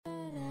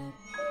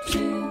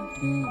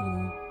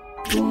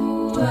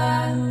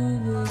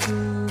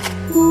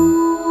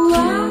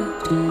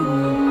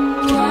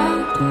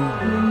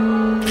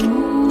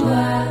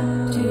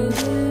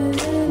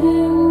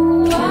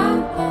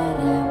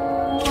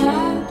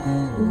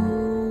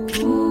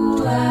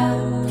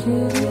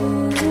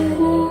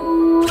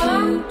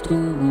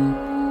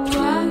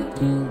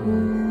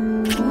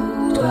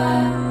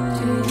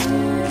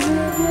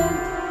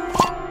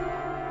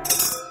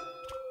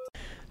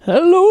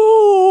Hello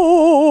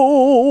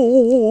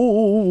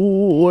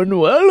and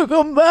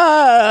welcome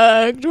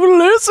back to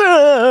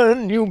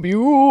Listen, you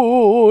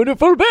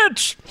beautiful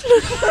bitch.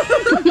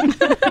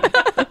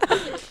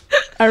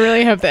 I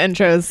really hope the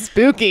intro is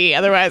spooky,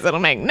 otherwise it'll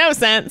make no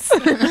sense.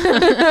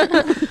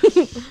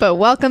 But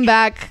welcome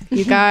back,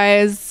 you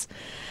guys.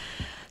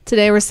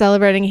 Today we're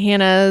celebrating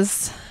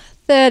Hannah's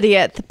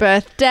 30th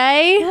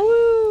birthday.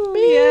 Woo,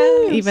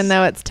 yes. Even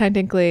though it's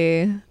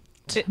technically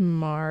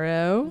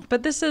tomorrow.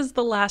 But this is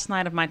the last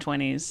night of my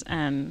 20s,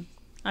 and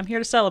I'm here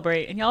to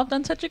celebrate. And y'all have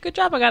done such a good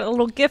job. I got a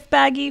little gift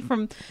baggie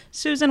from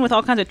Susan with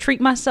all kinds of treat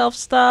myself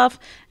stuff,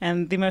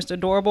 and the most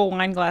adorable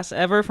wine glass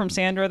ever from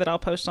Sandra that I'll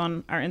post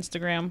on our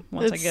Instagram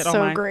once I get all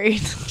my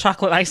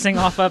chocolate icing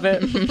off of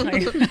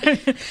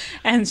it.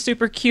 And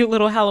super cute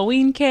little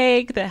Halloween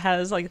cake that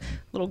has like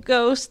little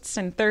ghosts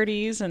and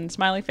 30s and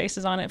smiley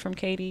faces on it from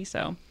Katie.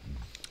 So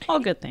all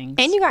good things.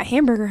 And you got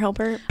hamburger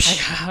helper.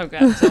 I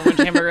got so much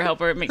hamburger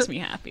helper. It makes me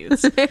happy.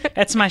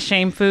 It's my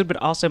shame food, but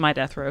also my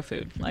death row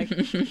food. Like,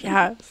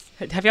 yes.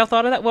 Have y'all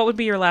thought of that? What would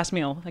be your last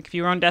meal? Like if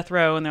you were on death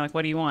row and they're like,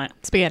 what do you want?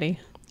 Spaghetti.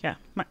 Yeah.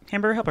 My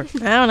hamburger helper.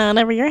 I don't know.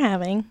 Whatever you're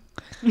having.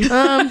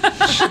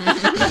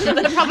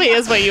 That probably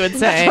is what you would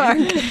say.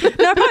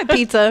 No, probably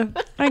pizza.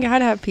 I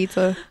gotta have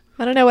pizza.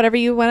 I don't know, whatever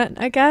you want,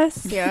 I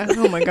guess. Yeah.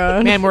 Oh my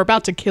god. Man, we're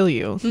about to kill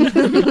you.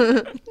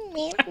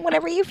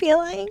 Whatever you feel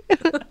like.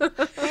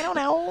 I don't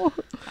know.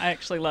 I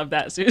actually love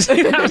that,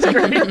 Susie. That was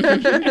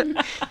great.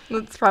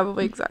 That's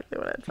probably exactly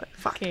what I'd say.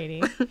 Fuck.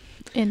 Katie.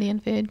 Indian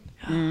food.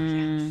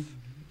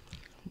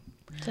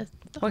 Just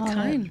What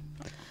kind?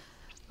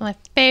 My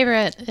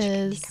favorite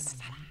is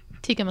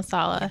tikka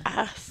masala.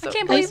 I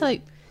can't believe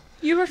like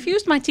you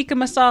refused my tikka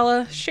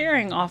masala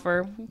sharing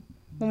offer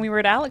when we were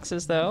at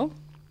Alex's, though.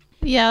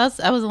 Yeah,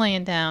 I was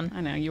laying down.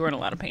 I know. You were in a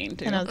lot of pain,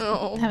 too. And I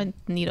was having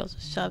needles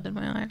shoved in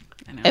my arm.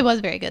 I know. It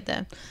was very good,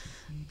 though.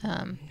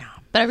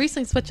 But I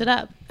recently switched it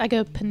up. I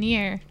go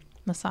paneer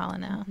masala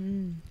now.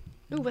 Ooh,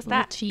 what's Little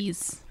that?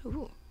 cheese.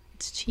 Ooh.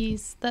 It's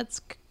cheese that's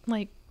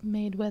like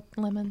made with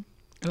lemon.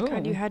 Ooh.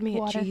 God, you had me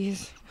Water. at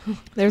cheese.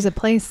 There's a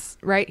place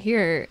right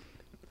here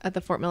at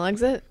the Fort Mill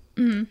exit.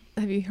 Mm-hmm.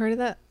 Have you heard of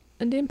that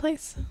Indian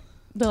place?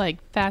 The like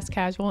fast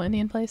casual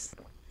Indian place.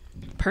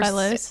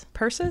 Purses?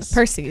 Percy's.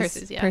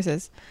 Purses, yeah.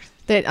 Purses.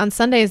 On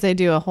Sundays, they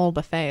do a whole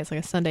buffet. It's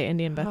like a Sunday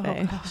Indian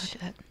buffet. Oh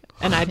shit.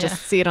 And I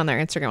just see it on their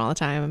Instagram all the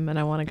time, and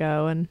I want to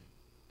go. And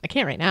I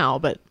can't right now,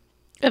 but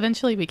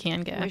Eventually we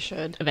can go. We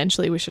should.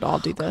 eventually we should all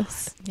do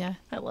this. Yeah.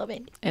 I love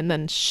it. And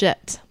then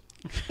shit.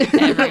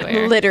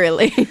 Everywhere.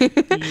 Literally.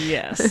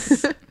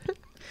 Yes.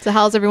 So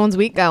how's everyone's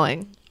week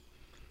going?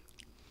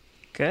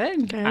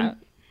 Good. I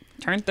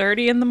turned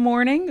 30 in the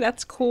morning.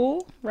 That's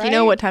cool, right? Do you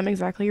know what time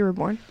exactly you were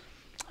born?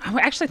 I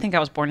actually think I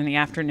was born in the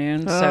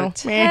afternoon, Oh, so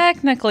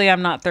technically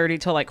I'm not 30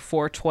 till like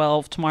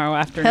 4:12 tomorrow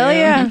afternoon. Hell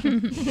yeah.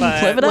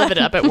 But Live it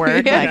up at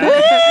work. Yeah.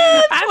 Like,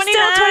 I'm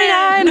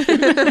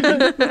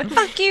still 29.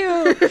 Fuck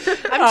you.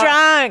 I'm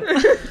drunk.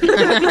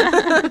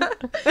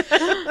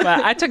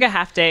 But I took a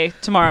half day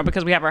tomorrow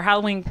because we have our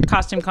Halloween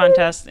costume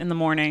contest in the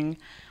morning,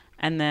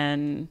 and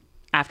then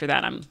after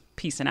that I'm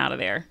peacing out of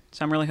there.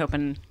 So I'm really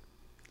hoping.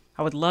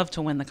 I would love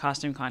to win the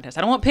costume contest.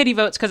 I don't want pity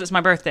votes because it's my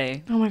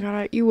birthday, Oh my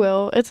god, you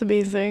will. It's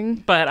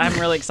amazing. but I'm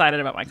really excited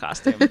about my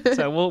costume.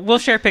 So we'll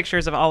share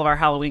pictures of all of our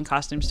Halloween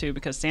costumes too,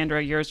 because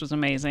Sandra, yours was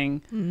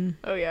amazing.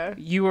 Oh yeah.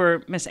 You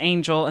were Miss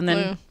Angel, and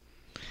then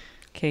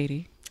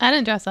Katie. I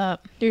didn't dress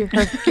up. You're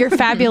your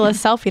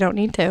fabulous self. You don't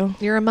need to.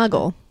 You're a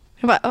muggle.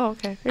 But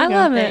okay. There I you go.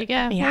 love There it. you go.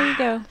 Yeah. There you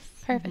go.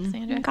 Perfect,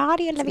 Sandra.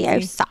 Guardian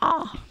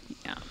Leviosa.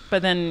 Yeah.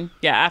 But then,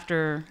 yeah,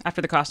 after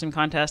the costume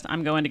contest,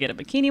 I'm going to get a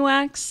bikini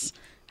wax.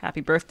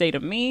 Happy birthday to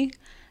me.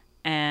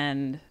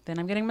 And then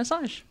I'm getting a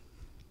massage.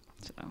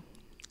 So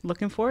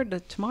looking forward to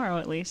tomorrow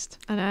at least.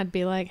 And I'd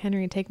be like,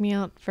 Henry, take me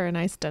out for a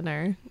nice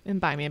dinner and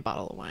buy me a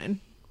bottle of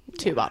wine.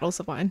 2 bottles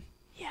of wine.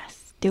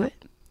 Yes. Do it.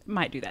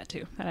 Might do that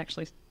too. That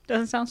actually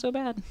doesn't sound so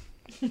bad.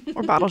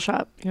 Or bottle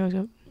shop. You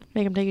know,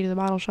 make them take you to the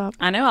bottle shop.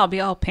 I know. I'll be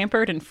all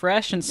pampered and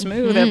fresh and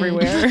smooth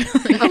everywhere.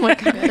 Oh my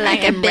god.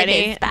 Like I'm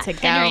ready to go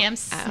Henry, I'm out.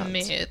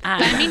 smooth. I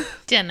Buy know. me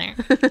dinner.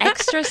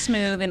 Extra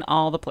smooth in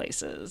all the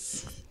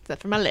places.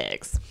 Except for my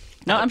legs.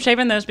 No, I'm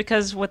shaving those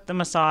because with the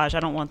massage, I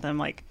don't want them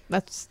like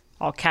That's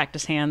all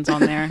cactus hands on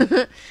there.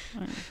 It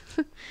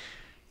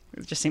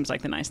just seems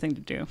like the nice thing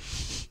to do.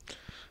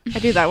 I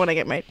do that when I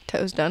get my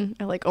toes done.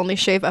 I like only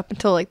shave up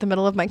until like the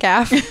middle of my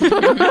calf.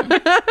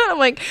 I'm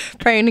like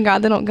praying to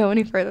God they don't go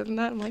any further than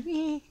that. I'm like,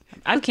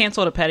 I've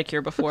canceled a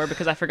pedicure before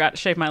because I forgot to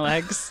shave my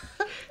legs.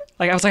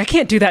 Like, I was like, I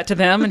can't do that to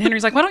them. And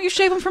Henry's like, why don't you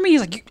shave them for me? He's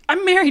like,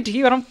 I'm married to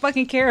you. I don't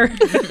fucking care.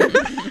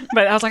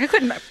 But I was like, I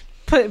couldn't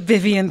put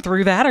Vivian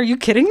through that. Are you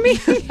kidding me?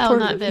 Oh,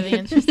 not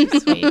Vivian. She's too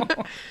sweet.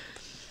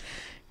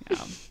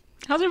 Yeah.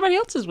 How's everybody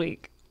else's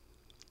week?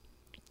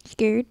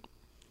 Scared.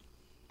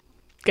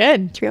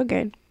 Good. It's real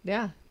good.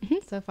 Yeah.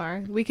 So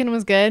far. Weekend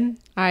was good.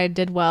 I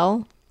did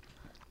well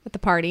at the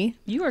party.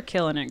 You are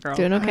killing it, girl.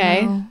 Doing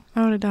okay.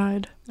 I would have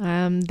died.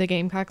 The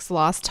Gamecocks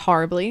lost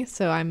horribly,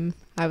 so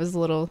I was a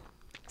little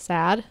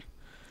sad.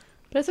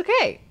 But it's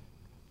okay.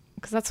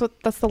 Because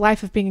that's the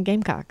life of being a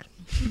Gamecock.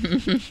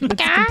 It's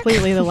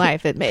completely the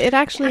life. It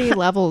actually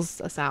levels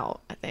us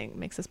out, I think.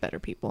 Makes us better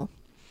people.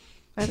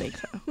 I think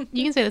so.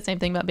 You can say the same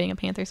thing about being a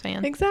Panthers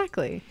fan.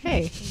 Exactly.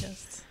 Hey.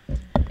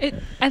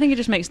 I think it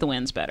just makes the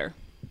wins better,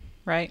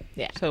 right?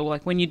 Yeah. So,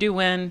 like, when you do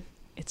win,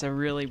 it's a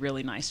really,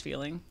 really nice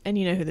feeling. And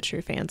you know who the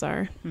true fans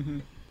are. Mm-hmm.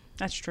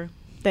 That's true.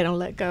 They don't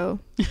let go.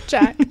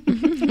 Jack.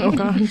 Oh,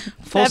 God.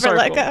 Full Never circle.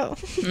 let go.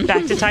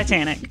 Back to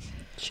Titanic.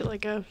 She let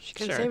go. She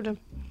could have Sure. saved him.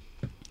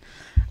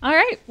 All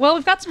right. Well,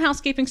 we've got some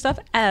housekeeping stuff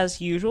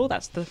as usual.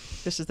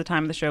 This is the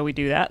time of the show we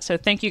do that. So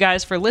thank you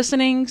guys for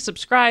listening,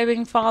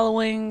 subscribing,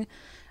 following,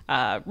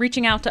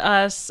 reaching out to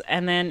us.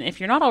 And then if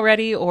you're not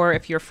already, or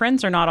if your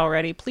friends are not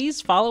already,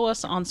 please follow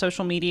us on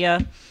social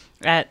media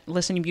at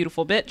Listen You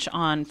Beautiful Bitch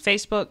on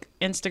Facebook,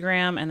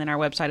 Instagram, and then our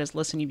website is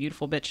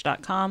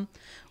listenyoubeautifulbitch.com.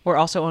 We're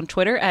also on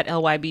Twitter at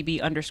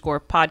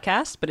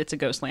LYBB_podcast, but it's a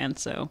ghost land,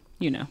 so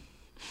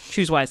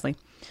choose wisely.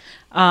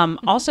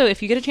 Also,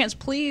 if you get a chance,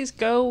 please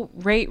go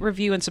rate,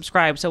 review, and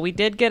subscribe. So we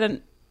did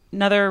get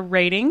another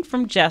rating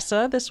from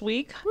Jessa this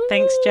week.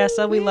 Thanks,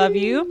 Jessa. We love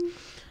you.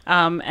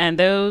 And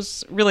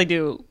those really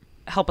do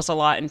help us a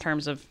lot in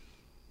terms of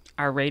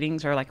our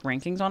ratings or like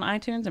rankings on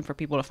iTunes and for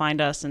people to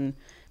find us and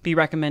be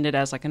recommended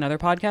as like another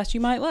podcast you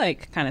might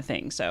like kind of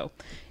thing. So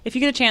if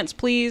you get a chance,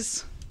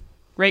 please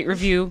rate,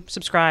 review,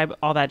 subscribe,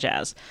 all that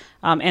jazz.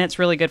 And it's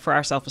really good for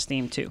our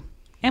self-esteem too.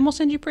 And we'll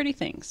send you pretty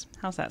things.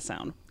 How's that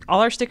sound?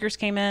 All our stickers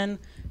came in.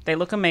 They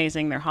look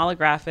amazing. They're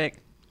holographic.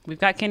 We've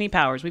got Kenny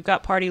Powers. We've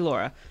got Party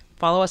Laura.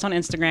 Follow us on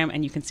Instagram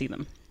and you can see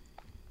them.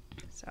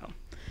 So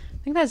I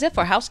think that's it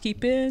for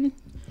housekeeping.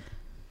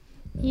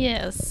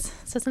 Yes.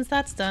 So since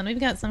that's done, we've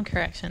got some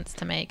corrections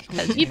to make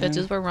because you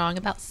bitches were wrong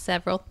about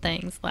several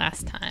things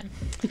last time.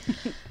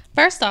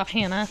 First off,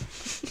 Hannah,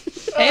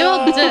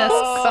 failed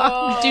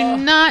discs do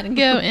not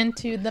go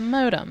into the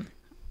modem.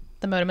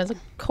 The modem is a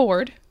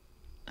cord,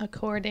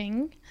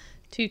 according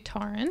to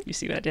Taryn. You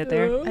see what I did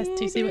there? Do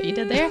you see what you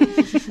did there?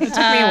 It took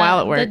me a while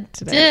at work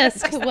the today.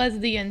 disc was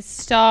the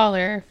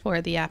installer for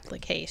the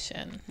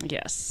application.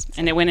 Yes.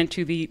 And it went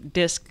into the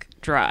disk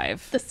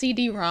drive. The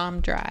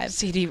CD-ROM drive,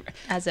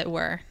 as it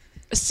were.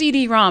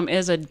 CD-ROM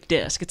is a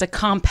disc. It's a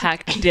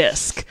compact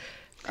disc.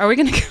 Are we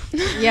going to go?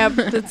 Yep,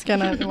 it's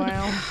gonna.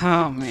 Wow.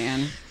 Oh,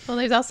 man. Well,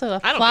 there's also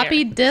a I don't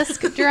floppy care.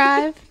 disk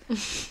drive.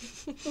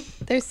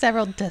 There's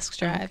several disk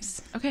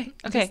drives. Okay.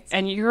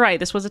 And you're right.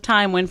 This was a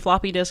time when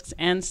floppy disks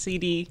and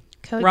CD-ROM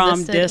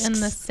Coexisted disks, in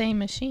the same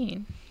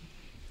machine.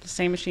 the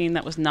same machine,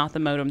 that was not the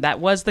modem. That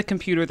was the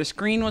computer. The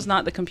screen was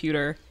not the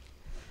computer.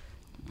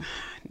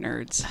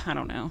 Nerds. I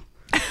don't know.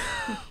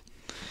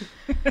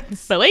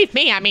 Believe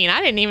me, I mean,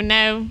 I didn't even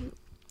know.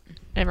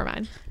 Never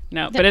mind.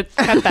 No, but it.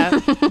 Cut that.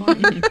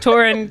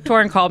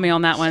 Torin called me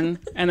on that one,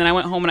 and then I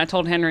went home and I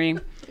told Henry,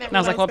 and I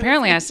was like, "Well,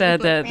 apparently I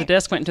said that the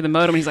disc went into the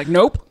modem." And he's like,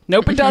 "Nope,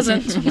 it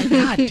doesn't." I'm like,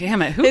 God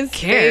damn it, who His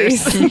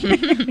cares?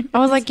 I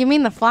was like, you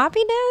mean the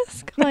floppy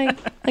disk? Like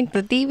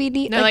the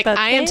DVD? No, like the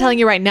I am thing? telling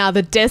you right now,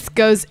 the disc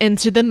goes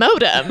into the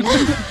modem.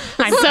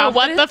 So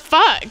what the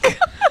fuck?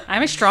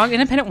 I'm a strong,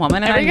 independent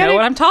woman, and I Everybody- know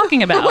what I'm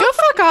talking about. Go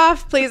fuck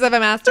off. Please have a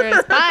master's.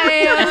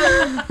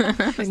 Bye.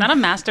 It's not a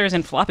master's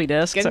in floppy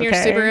disks. Get in your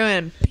okay? Subaru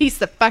and peace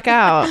the fuck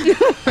out.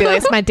 Be like,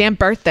 it's my damn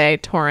birthday,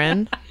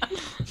 Torin.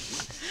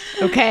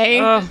 Okay.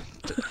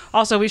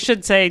 Also, we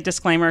should say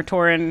disclaimer: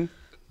 Torin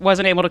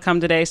wasn't able to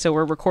come today, so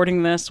we're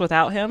recording this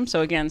without him.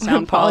 So again,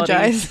 sound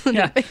Apologize. quality.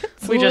 Yeah,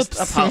 we just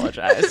Whoops.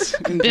 apologize.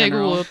 In Big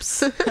general.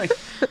 whoops. Like,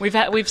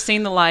 we've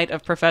seen the light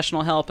of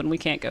professional help, and we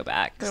can't go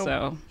back. Nope.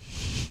 So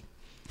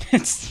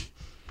it's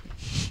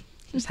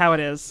just how it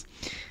is.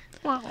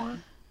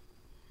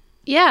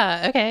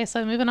 Yeah, okay,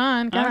 so moving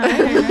on.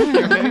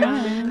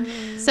 God.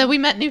 So we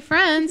met new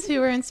friends who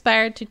were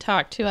inspired to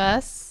talk to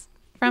us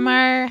from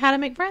our How to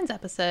Make Friends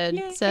episode.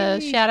 Yay. So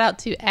shout out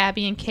to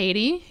Abby and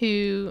Katie,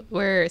 who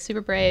were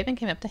super brave and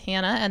came up to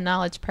Hannah at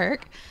Knowledge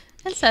Perk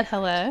and said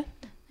hello.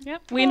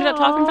 Yep. We ended up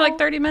talking for like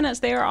 30 minutes.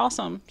 They are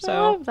awesome. I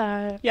So love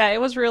that. yeah,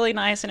 it was really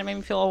nice, and it made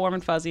me feel all warm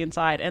and fuzzy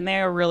inside. And they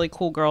are really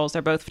cool girls.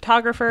 They're both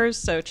photographers,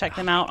 so check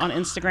them out on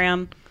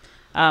Instagram.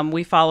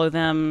 We follow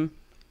them.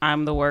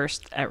 I'm the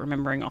worst at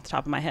remembering off the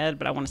top of my head,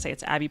 but I want to say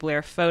it's Abby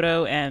Blair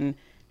Photo and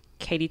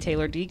Katie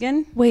Taylor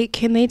Deegan. Wait,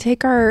 can they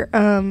take our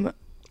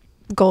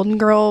Golden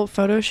Girl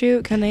photo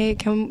shoot? Can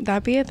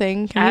that be a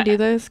thing? Can we do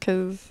this?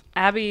 Because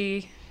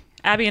Abby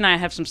and I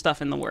have some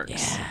stuff in the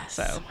works.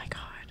 So oh my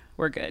god.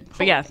 we're good.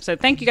 But yeah, so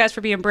thank you guys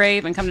for being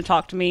brave and coming to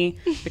talk to me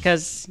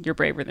because you're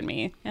braver than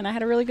me. And I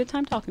had a really good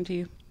time talking to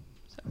you.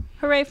 So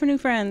Hooray for new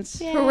friends.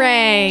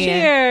 Hooray.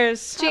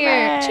 Cheers.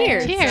 Cheers.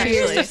 Cheers.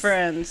 Cheers to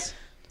friends.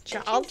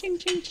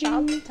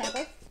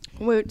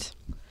 Woot.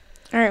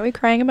 All right, we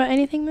crying about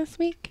anything this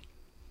week?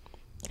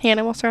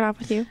 Hannah, we'll start off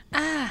with you.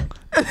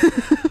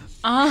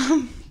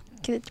 Because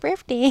it's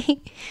birthday.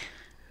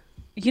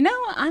 You know,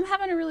 I'm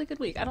having a really good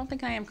week. I don't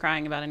think I am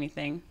crying about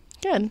anything.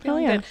 Good. Hell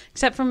Feeling yeah. good.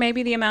 Except for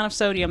maybe the amount of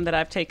sodium that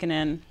I've taken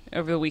in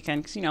over the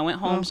weekend. Because, I went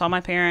home, saw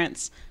my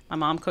parents. My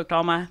mom cooked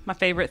all my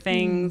favorite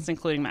things,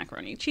 including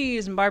macaroni and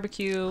cheese and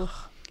barbecue.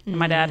 And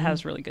my dad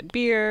has really good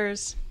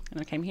beers. And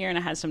I came here and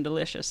I had some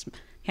delicious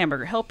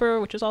hamburger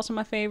helper, which is also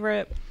my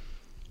favorite.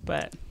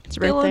 But It's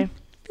your birthday.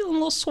 Feeling a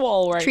little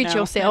swole right Treat now.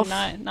 yourself.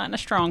 And not in a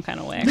strong kind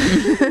of way.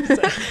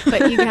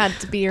 But you had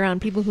to be around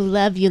people who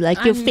love you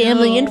like your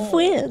family and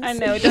friends. I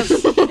know. It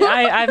does.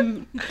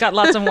 I've got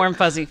lots of warm,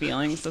 fuzzy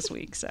feelings this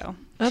week. So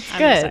That's I'm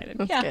good. excited.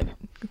 That's Yeah. good.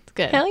 It's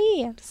good. Hell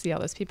yeah. To see all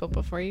those people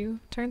before you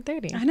turn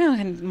 30. I know.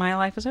 And my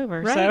life is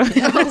over. Right. So I was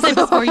gonna say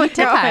before you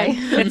die.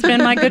 it's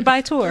been my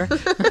goodbye tour.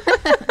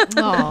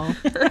 Aw.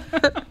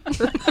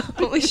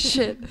 Holy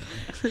shit.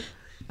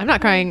 I'm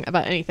not crying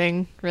about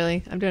anything,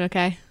 really. I'm doing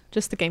okay.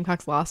 Just the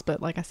Gamecocks lost,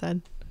 but like I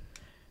said,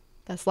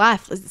 that's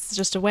life. It's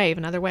just a wave,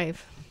 another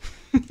wave.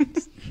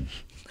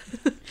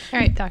 All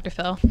right, Dr.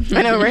 Phil.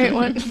 I know, right?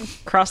 What?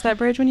 Cross that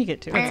bridge when you get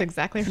to it. That's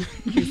exactly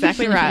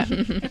right.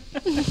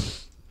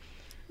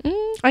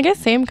 I guess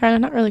same kind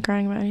of, not really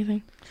crying about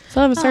anything.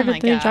 Still haven't started my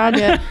the God. job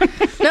yet.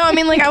 No, I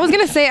mean, like, I was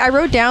going to say, I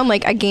wrote down,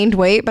 like, I gained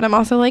weight, but I'm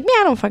also like,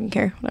 yeah, I don't fucking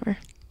care. Whatever.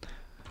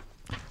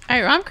 All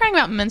right, well, I'm crying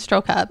about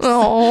menstrual cups.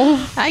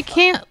 Oh. I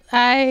can't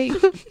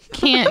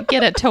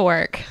get it to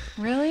work.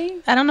 Really?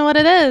 I don't know what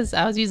it is.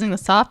 I was using the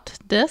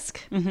soft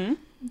disc, Mm-hmm.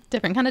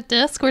 different kind of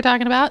disc we're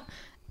talking about,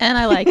 and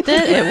I liked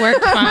it. It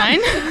worked fine.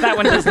 That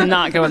one does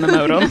not go in the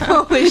modem.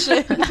 Holy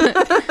shit.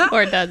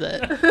 Or does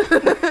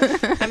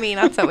it? I mean,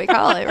 that's what we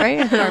call it,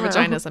 right? Our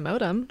vagina's a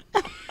modem.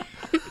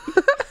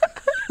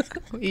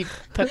 You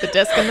put the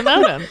disc in the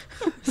modem.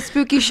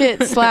 Spooky shit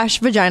 /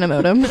 vagina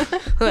modem.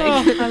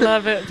 Oh, I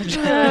love it.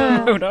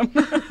 Vagina modem.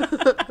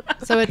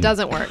 So it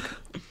doesn't work.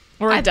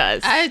 Or it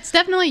does. It's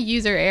definitely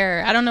user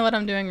error. I don't know what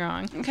I'm doing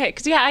wrong. Okay,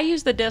 because I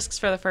used the discs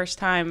for the first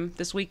time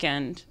this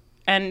weekend,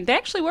 and they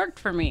actually worked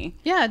for me.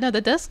 Yeah, no,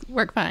 the discs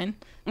work fine.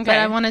 Okay. But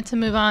I wanted to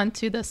move on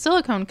to the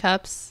silicone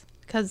cups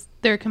because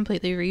they're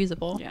completely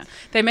reusable. Yeah,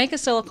 they make a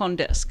silicone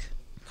disc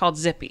called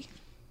Zippy.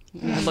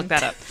 Look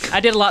that up.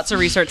 I did lots of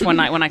research one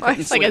night when I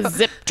couldn't It's like sleep. a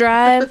zip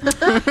drive. Zip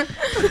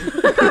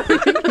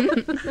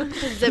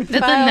It's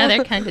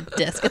another kind of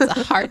disc. It's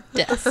a hard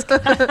disc.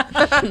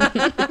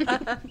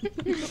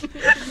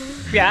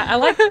 Yeah, I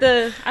like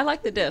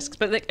the discs,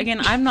 but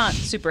again, I'm not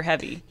super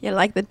heavy, You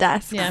like the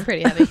desk. Yeah, I'm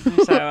pretty heavy.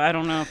 so I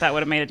don't know if that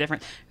would have made a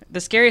difference. The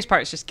scariest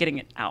part is just getting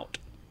it out.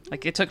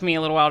 Like it took me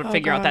a little while to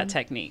figure out that God.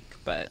 technique,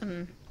 but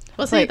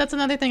Well, see, that's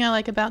another thing I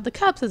like about the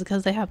cups is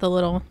because they have the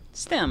little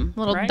stem,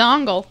 right?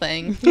 dongle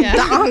thing. Yeah.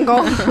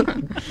 Dongle.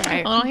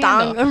 Right. Little Dong.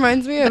 handle. That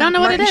reminds me of But I don't know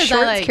what Martin it is. I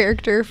Short's like-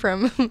 character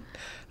from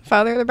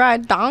Father of the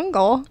Bride.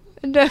 Dongle.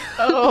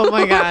 Oh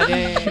my god.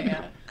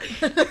 Yeah.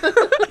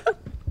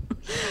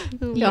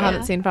 Y'all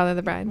haven't seen Father of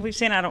the Bride. We've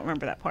seen. I don't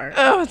remember that part.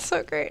 Oh, it's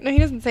so great. No, he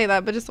doesn't say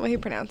that, but just the way he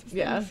pronounces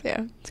Yeah. things.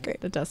 Yeah, it's great.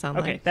 It does sound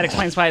Okay, like. that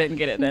explains why I didn't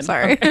get it then.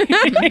 Sorry.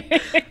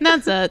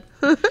 That's it.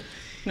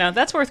 No,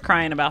 that's worth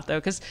crying about though,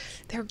 because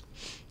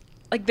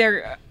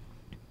they're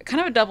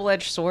kind of a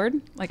double-edged sword.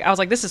 Like I was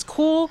like, this is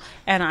cool,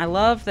 and I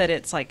love that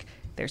it's like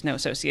there's no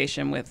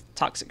association with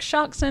toxic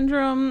shock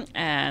syndrome,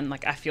 and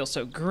like I feel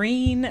so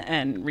green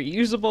and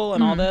reusable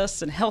and all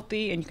this and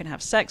healthy, and you can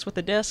have sex with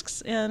the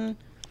discs in.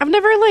 I've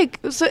never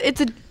so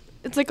it's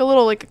like a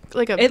little like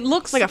a It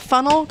looks like a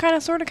funnel kind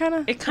of sort of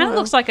It kind of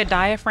looks like a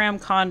diafragm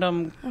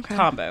condom Okay.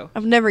 combo.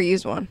 I've never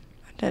used one.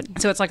 I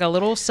did. So it's like a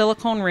little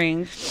silicone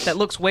ring that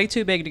looks way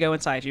too big to go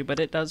inside you, but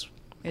it does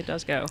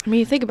go. I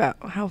mean, you think about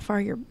how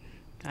far your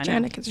I know.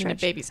 vagina can In a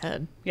stretch. baby's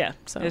head. Yeah.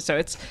 So- So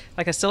it's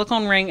like a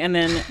silicone ring, and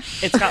then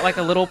it's got like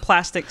a little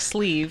plastic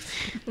sleeve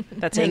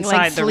that's Dang, inside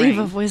like the sleeve ring.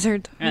 of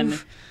wizard. And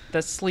Oof.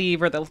 the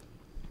sleeve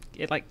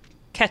it like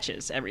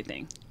catches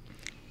everything.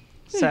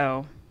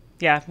 So,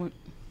 yeah.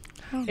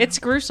 It's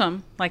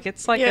gruesome. Like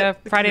it's like Yeah,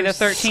 a Friday the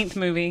gruesome. 13th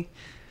movie.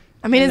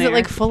 I mean, in is it there.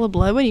 like full of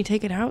blood when you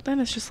take it out? Then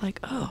it's just like,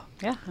 oh,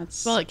 Yeah.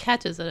 That's Well, it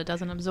catches it. It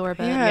doesn't absorb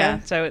it. Yeah. yeah.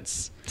 So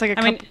it's it's like a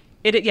I mean,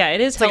 it is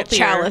it's like a healthier.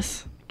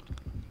 chalice.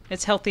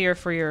 It's healthier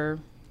for your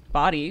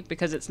body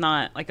because it's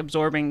not like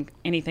absorbing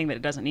anything that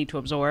it doesn't need to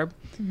absorb,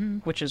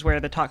 which is where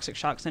the toxic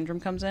shock syndrome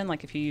comes in.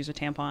 Like if you use a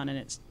tampon and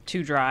it's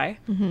too dry,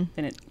 then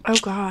it Oh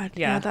God,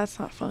 Yeah. yeah, that's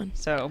not fun.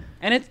 so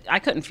and I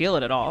couldn't feel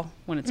it at all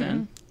when it's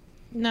in.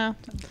 No.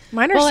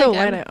 Mine are Well, so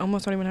like, light, I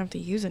almost don't even have to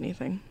use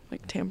anything.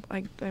 Like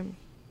I'm,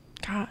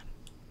 God,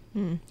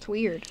 it's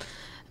weird. It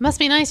must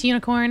be nice,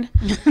 unicorn.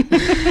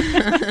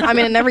 I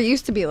mean, it never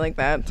used to be like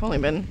that. It's only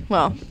been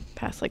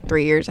past like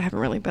 3 years. I haven't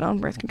really been on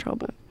birth control,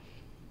 but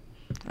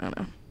I don't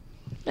know.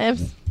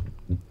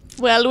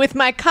 Well, with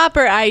my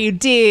copper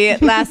IUD,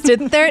 it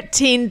lasted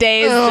 13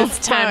 days Oh, this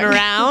time fuck.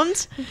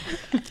 around.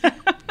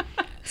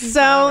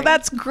 So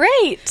that's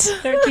great.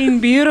 13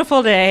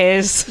 beautiful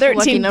days.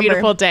 13 number.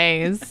 beautiful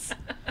days.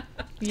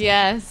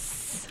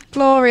 Yes.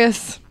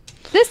 Glorious.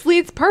 This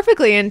leads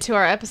perfectly into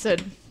our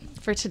episode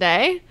for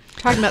today.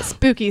 Talking about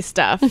spooky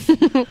stuff.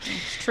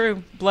 It's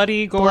true.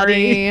 Bloody,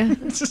 gory.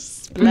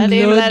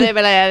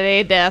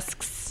 bloody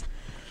desks.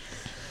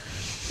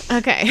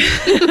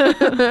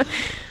 Okay.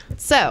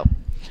 So,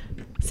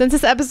 since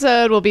this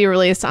episode will be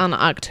released on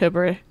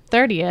October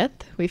 30th,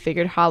 we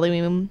figured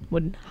Halloween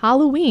would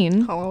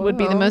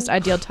be the most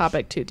ideal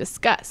topic to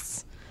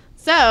discuss.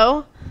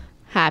 So,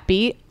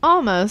 happy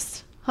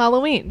almost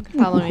Halloween.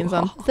 Halloween's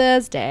on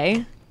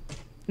Thursday.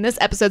 And this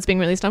episode's being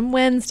released on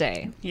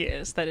Wednesday.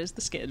 Yes, that is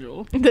the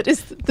schedule. That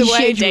is the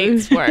way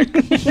dates work.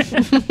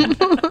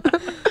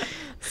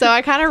 So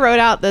I kind of wrote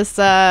out this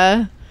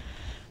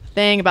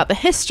thing about the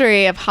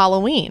history of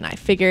Halloween. I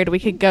figured we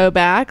could go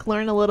back,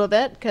 learn a little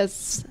bit,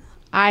 because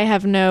I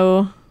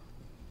know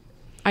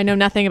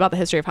nothing about the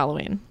history of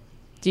Halloween.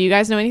 Do you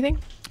guys know anything?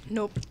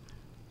 Nope.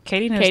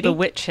 Katie knows the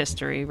witch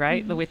history,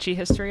 right? The witchy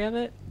history of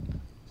it.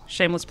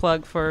 Shameless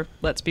plug for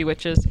Let's Be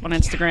Witches on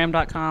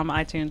Instagram.com,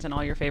 iTunes, and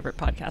all your favorite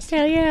podcast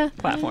Hell yeah.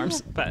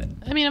 platforms. But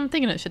I mean, I'm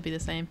thinking it should be the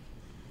same.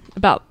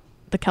 About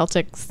the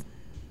Celtics.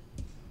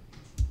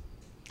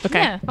 Okay,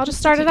 Yeah. I'll just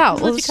start it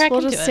out. Let's crack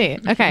We'll into just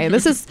it. see. Okay,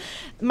 this is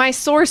my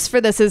source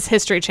for this is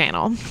History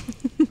Channel.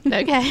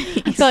 Okay.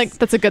 I feel like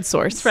that's a good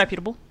source. it's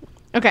reputable.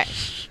 Okay.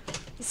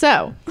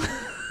 So,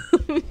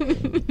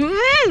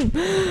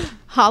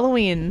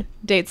 Halloween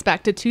dates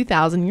back to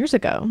 2,000 years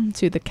ago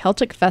to the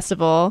Celtic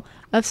festival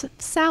of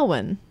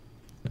Samhain.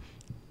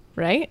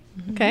 Right?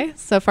 Okay.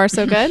 So far,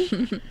 so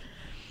good.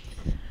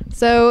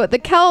 So, the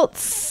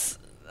Celts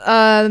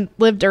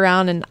lived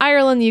around in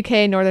Ireland,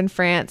 UK, northern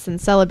France,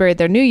 and celebrated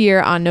their new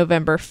year on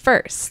November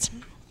 1st.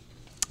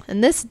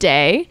 And this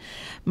day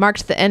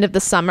marked the end of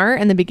the summer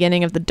and the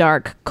beginning of the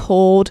dark,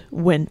 cold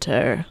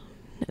winter.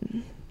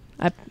 And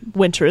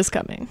winter is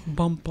coming.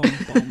 Bum, bum,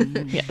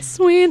 bum. Yes.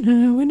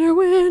 Winter, winter,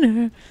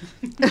 winter.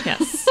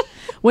 Yes.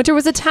 Winter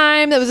was a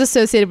time that was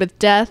associated with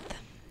death.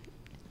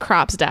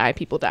 Crops die,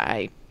 people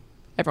die.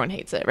 Everyone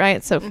hates it, right?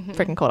 It's so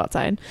freaking cold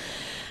outside.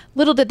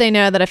 Little did they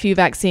know that a few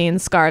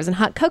vaccines, scarves, and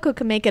hot cocoa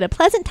could make it a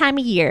pleasant time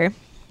of year.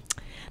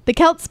 The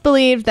Celts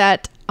believed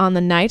that on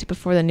the night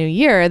before the new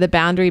year, the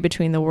boundary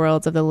between the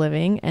worlds of the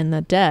living and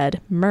the dead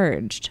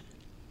merged.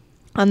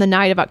 On the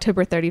night of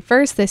October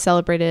 31st, they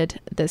celebrated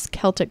this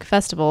Celtic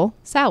festival,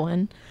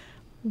 Samhain,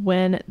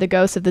 when the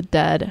ghosts of the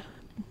dead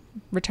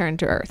returned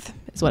to Earth,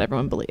 is what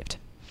everyone believed.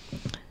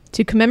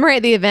 To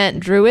commemorate the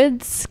event,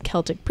 Druids,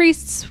 Celtic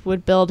priests,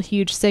 would build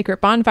huge sacred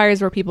bonfires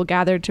where people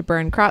gathered to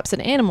burn crops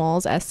and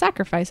animals as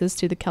sacrifices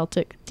to the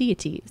Celtic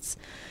deities.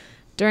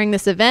 During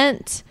this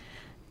event,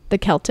 the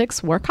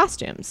Celtics wore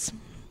costumes.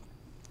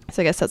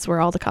 So I guess that's where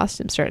all the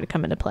costumes started to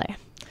come into play.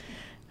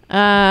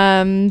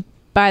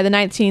 By the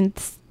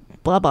 19th,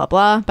 by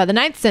the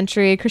 9th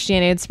century,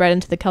 Christianity had spread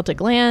into the Celtic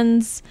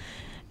lands.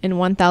 In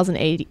 1000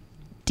 AD,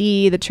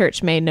 the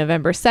church made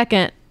November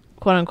 2nd,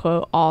 quote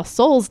unquote, All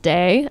Souls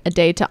Day, a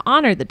day to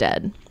honor the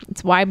dead.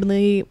 It's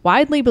widely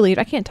believed,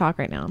 I can't talk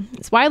right now.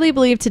 It's widely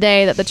believed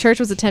today that the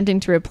church was attempting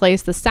to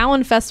replace the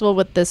Samhain festival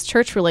with this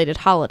church-related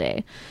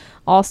holiday.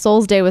 All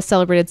Souls Day was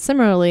celebrated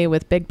similarly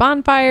with big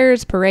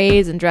bonfires,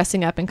 parades, and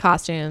dressing up in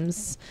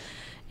costumes.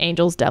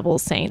 Angels,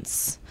 devils,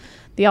 saints.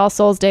 The All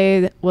Souls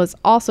Day was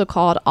also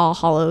called All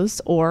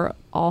Hallows or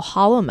All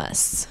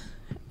Hallowmas.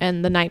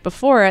 And the night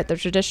before it, the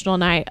traditional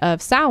night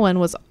of Samhain,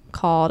 was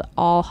called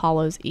All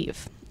Hallows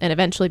Eve and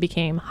eventually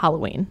became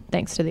Halloween,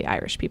 thanks to the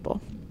Irish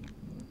people.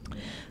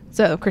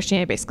 So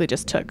Christianity basically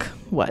just took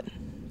what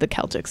the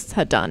Celtics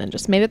had done and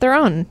just made it their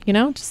own,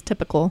 just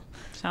typical.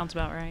 Sounds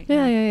about right.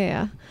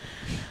 Yeah.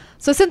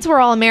 So since we're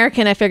all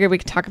American, I figured we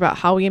could talk about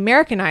how we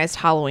Americanized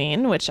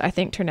Halloween, which I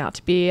think turned out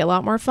to be a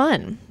lot more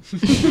fun.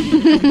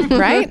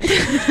 Right?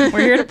 We're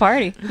here to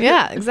party.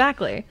 Yeah,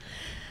 exactly.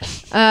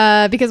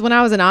 Because when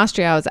I was in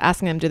Austria, I was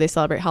asking them, do they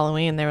celebrate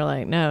Halloween? They were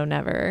like, no,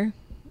 never.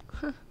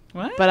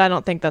 What? But I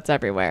don't think that's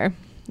everywhere.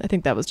 I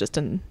think that was just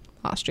in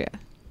Austria.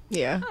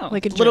 Yeah. Oh.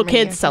 Like in Little Germany,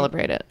 I kids think.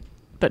 celebrate it,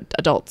 but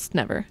adults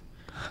never.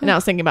 And I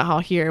was thinking about how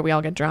here we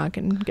all get drunk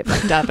and get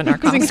fucked up in our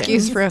It's an costumes.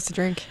 excuse for us to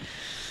drink.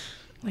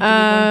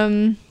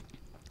 Like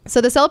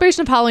So the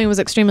celebration of Halloween was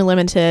extremely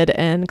limited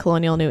in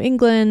colonial New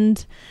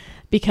England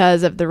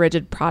because of the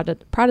rigid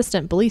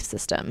Protestant belief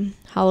system.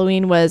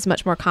 Halloween was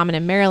much more common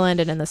in Maryland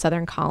and in the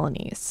southern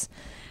colonies.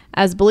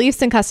 As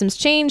beliefs and customs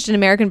changed, an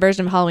American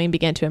version of Halloween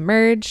began to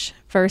emerge.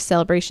 First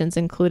celebrations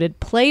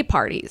included play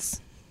parties,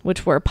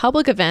 which were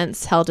public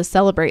events held to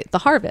celebrate the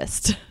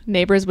harvest.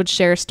 Neighbors would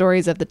share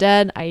stories of the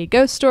dead, i.e.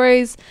 ghost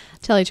stories,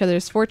 tell each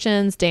other's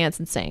fortunes, dance,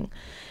 and sing.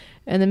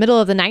 In the middle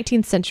of the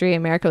 19th century,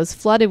 America was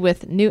flooded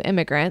with new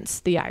immigrants,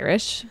 the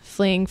Irish,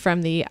 fleeing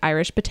from the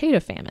Irish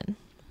potato famine.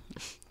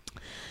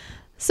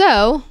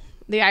 So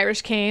the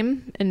Irish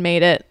came and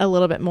made it a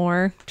little bit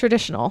more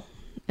traditional,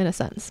 in a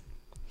sense.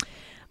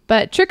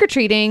 But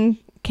trick-or-treating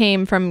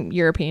came from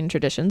European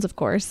traditions, of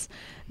course.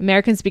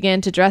 Americans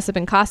began to dress up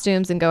in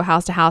costumes and go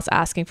house to house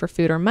asking for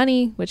food or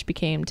money, which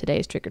became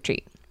today's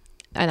trick-or-treat.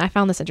 and I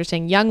found this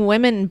interesting, young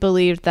women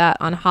believed that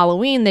on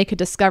Halloween they could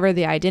discover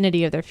the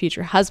identity of their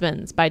future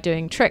husbands by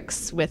doing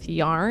tricks with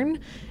yarn,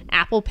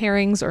 apple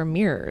parings, or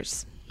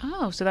mirrors.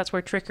 Oh, so that's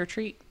where trick or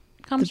treat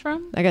comes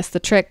from? I guess the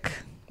trick,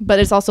 but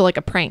it's also like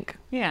a prank.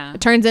 Yeah.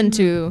 It turned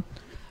into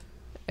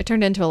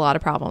a lot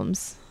of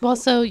problems. Well,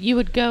 so you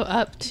would go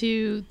up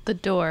to the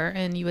door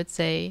and you would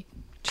say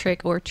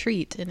trick or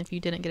treat. And if you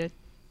didn't get a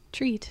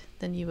treat,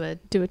 then you would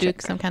Do a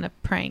trick. some kind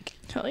of prank.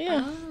 Hell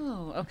yeah.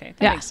 Oh, okay.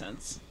 That Yeah. makes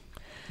sense.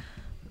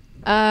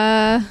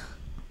 Da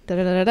da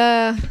da da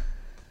da.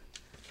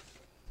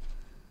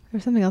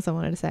 There's something else I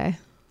wanted to say.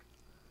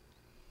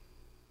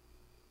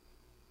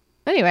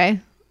 Anyway,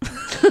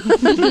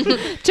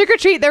 trick or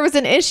treat. There was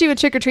an issue with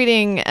trick or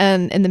treating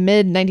in the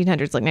mid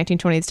 1900s, like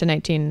 1920s to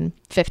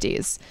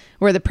 1950s,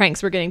 where the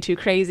pranks were getting too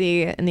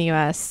crazy in the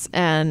U.S.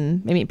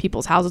 and maybe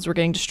people's houses were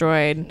getting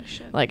destroyed.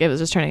 Like it was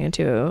just turning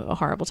into a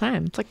horrible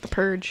time. It's like the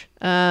purge.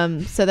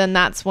 So then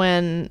that's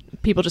when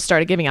people just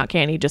started giving out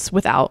candy just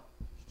without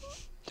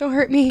Don't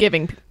hurt me.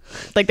 giving.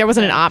 Like there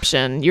wasn't an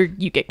option. You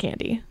get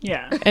candy.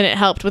 Yeah. And it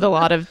helped with a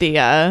lot of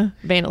the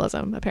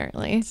vandalism,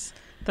 apparently.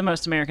 The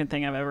most American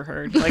thing I've ever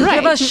heard. Like, Right.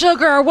 give us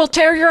sugar or we'll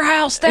tear your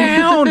house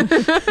down.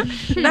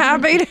 Nah,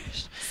 baby.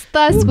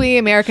 Thus, we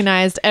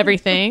Americanized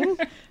everything.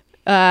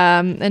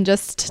 And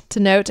just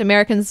to note,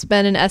 Americans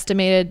spend an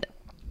estimated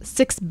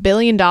 $6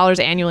 billion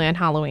annually on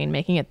Halloween,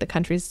 making it the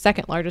country's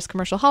second largest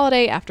commercial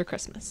holiday after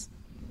Christmas.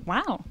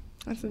 Wow.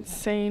 That's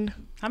insane.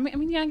 I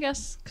mean, yeah, I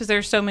guess because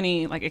there's so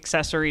many like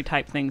accessory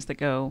type things that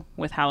go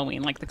with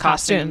Halloween, like the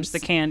costumes, the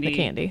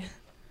candy,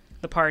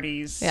 the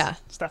parties, Yeah.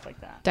 stuff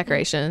like that.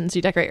 Decorations.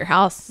 You decorate your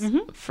house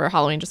for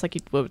Halloween just like you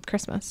would with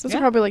Christmas. Those Yeah.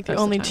 are probably like the Most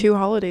of only the time. 2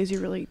 holidays you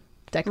really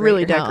Decorate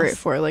your decorate house.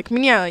 for. Like, I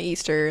mean, yeah,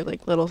 Easter,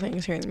 like little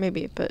things here,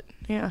 maybe, but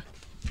yeah.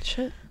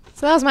 Shit.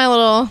 So that was my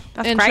little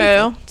That's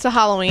intro to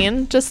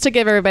Halloween, just to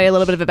give everybody a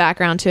little bit of a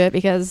background to it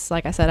because,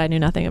 like I said, I knew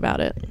nothing about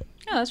it.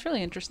 Yeah, that's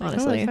really interesting.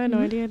 Honestly. I had no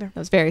idea either. It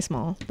was very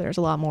small. There's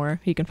a lot more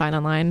you can find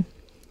online.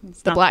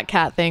 It's The not- black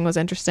cat thing was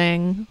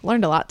interesting.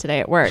 Learned a lot today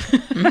at work.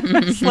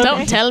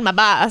 Don't tell my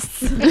boss.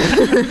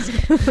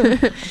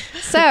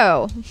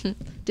 So,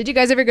 did you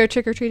guys ever go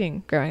trick or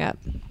treating growing up?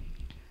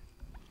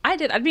 I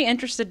did. I'd be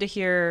interested to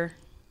hear,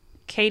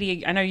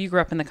 Katie. I know you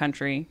grew up in the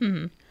country.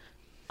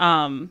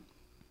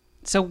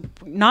 So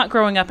not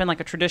growing up in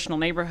like a traditional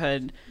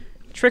neighborhood,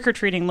 trick or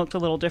treating looked a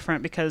little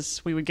different because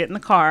we would get in the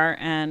car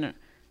and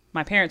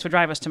my parents would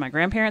drive us to my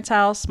grandparents'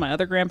 house, my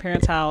other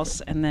grandparents'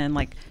 house, and then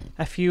like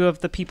a few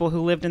of the people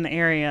who lived in the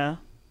area,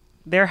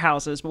 their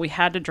houses. But we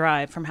had to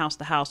drive from house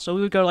to house, so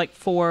we would go to like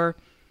 4,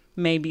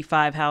 maybe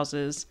 5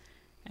 houses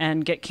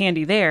and get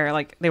candy there.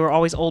 Like they were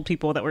always old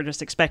people that were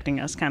just expecting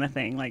us, kind of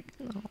thing. Like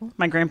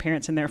my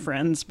grandparents and their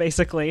friends,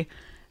 basically.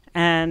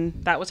 And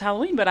that was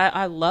Halloween, but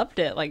I loved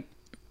it. Like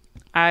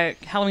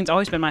Halloween's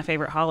always been my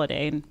favorite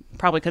holiday, and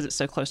probably because it's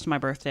so close to my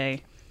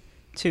birthday,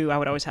 too. I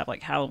would always have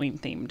like Halloween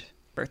themed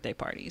birthday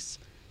parties.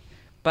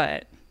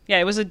 But yeah,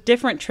 it was a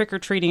different trick or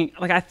treating.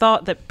 Like I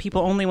thought that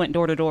people only went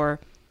door to door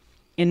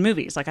in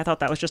movies. Like I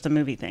thought that was just a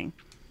movie thing.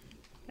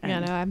 Yeah,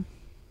 And- no,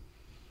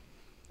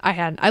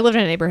 I lived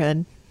in a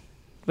neighborhood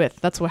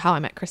that's how I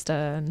met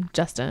Krista and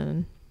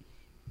Justin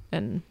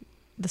and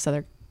this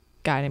other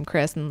guy named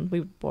Chris, and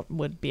we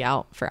would be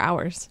out for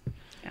hours.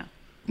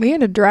 We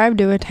had to drive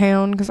to a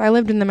town because I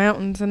lived in the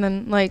mountains, and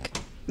then like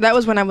that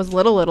was when I was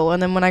little,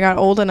 and then when I got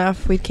old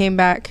enough, we came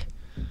back.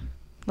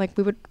 Like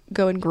we would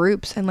go in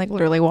groups and like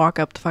literally walk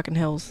up the fucking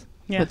hills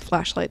with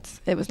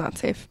flashlights. It was not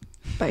safe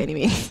by any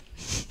means.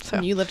 So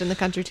And you lived in the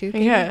country too?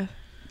 Katie? yeah,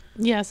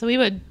 Yeah, so we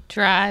would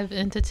drive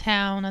into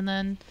town and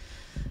then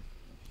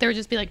there would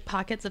just be like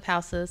pockets of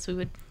houses. We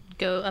would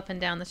go up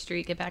and down the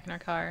street, get back in our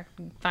car,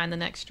 find the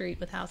next street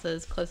with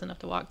houses close enough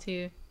to walk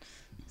to.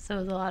 So it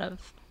was a lot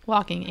of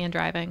walking and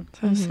driving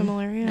so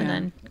similar. Yeah, and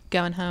then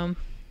going home.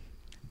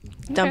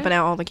 dumping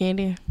out all the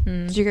candy.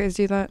 Did you guys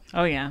do that?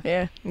 Oh yeah.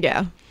 Yeah.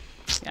 Yeah.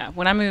 Yeah,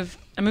 when I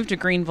moved to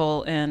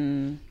Greenville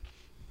in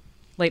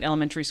late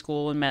elementary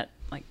school and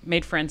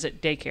made friends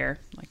at daycare,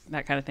 like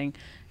that kind of thing.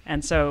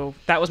 And so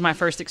that was my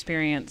first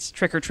experience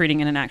trick or treating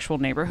in an actual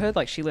neighborhood.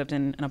 Like she lived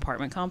in an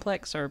apartment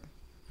complex, or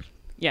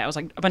yeah, it was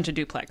like a bunch of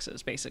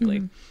duplexes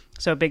basically.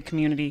 So a big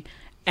community,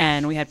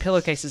 and we had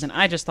pillowcases, and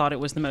I just thought it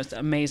was the most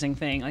amazing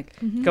thing. Like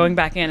going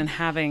back in and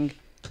having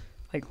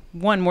like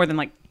more than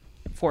like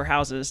 4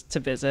 houses to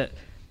visit,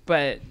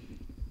 but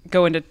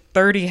going to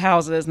 30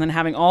 houses and then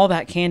having all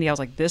that candy, I was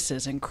like, this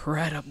is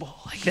incredible.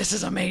 Like, this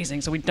is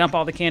amazing. So we dump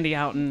all the candy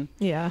out and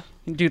Yeah.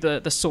 do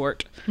the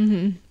sort.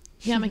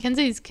 Yeah,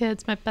 Mackenzie's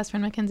kids, my best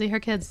friend Mackenzie, her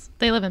kids,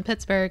 they live in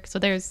Pittsburgh. So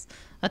there's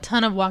a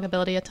ton of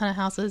walkability, a ton of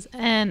houses,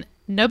 and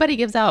nobody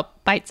gives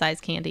out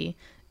bite-sized candy.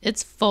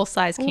 It's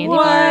full-size candy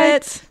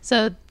bars.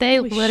 So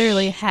they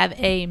literally have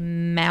a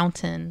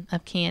mountain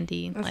of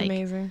candy. That's like,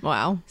 amazing.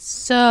 Wow.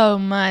 so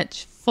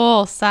much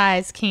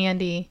full-size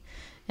candy.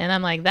 And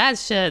I'm like, that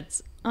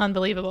shit's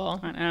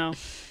unbelievable. I know.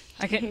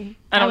 I don't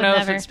I would know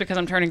never. if it's because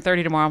I'm turning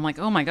 30 tomorrow. I'm like,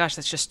 oh my gosh,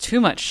 that's just too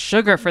much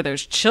sugar for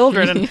those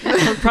children. And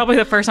probably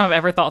the first time I've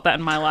ever thought that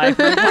in my life.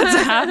 Like, what's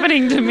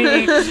happening to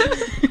me?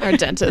 Our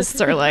dentists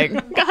are like,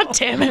 God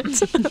damn it.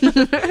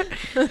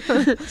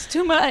 It's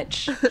too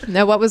much.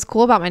 No, what was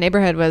cool about my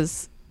neighborhood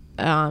was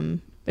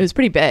it was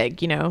pretty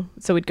big, you know.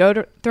 So we'd go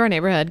through our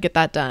neighborhood, get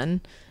that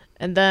done.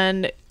 And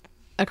then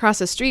across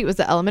the street was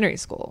the elementary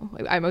school.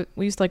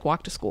 We used to like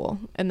walk to school.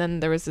 And then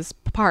there was this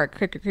park,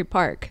 Cricket Creek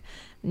Park.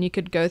 And you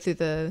could go through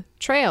the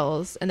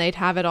trails and they'd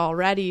have it all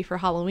ready for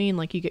Halloween.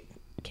 Like you get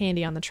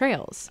candy on the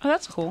trails. Oh,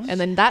 that's cool. And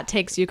then that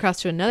takes you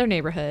across to another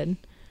neighborhood.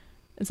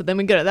 And so then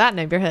we'd go to that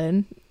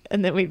neighborhood.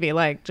 And then we'd be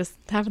like just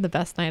having the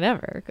best night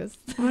ever. Because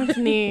That's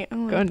neat.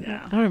 Oh, I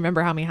don't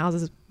remember how many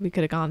houses we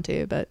could have gone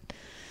to. But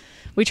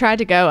we tried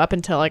to go up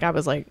until like I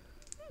was like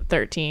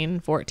 13,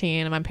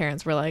 14. And my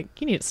parents were like,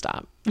 you need to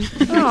stop.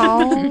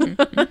 I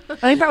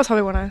think that was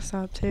probably when I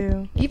stopped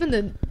too.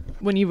 Even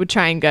when you would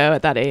try and go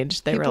at that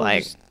age, they were People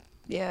like, just-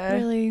 yeah.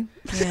 really?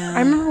 Yeah. I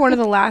remember one of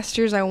the last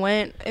years I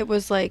went, it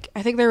was like,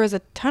 I think there was a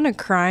ton of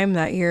crime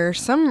that year.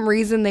 Some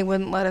reason they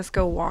wouldn't let us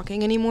go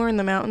walking anymore in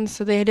the mountains.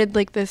 So they did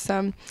like this,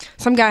 some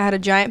guy had a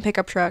giant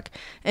pickup truck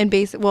and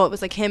it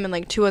was like him and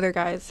like two other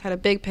guys had a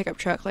big pickup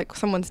truck, like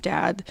someone's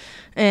dad.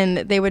 And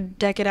they would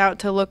deck it out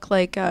to look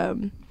like a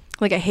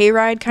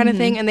hayride kind of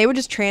thing. And they would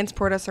just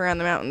transport us around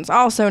the mountains.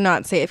 Also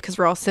not safe because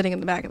we're all sitting in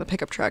the back of the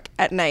pickup truck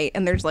at night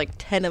and there's like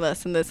 10 of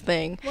us in this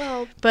thing.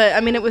 Well, But I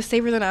mean, it was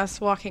safer than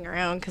us walking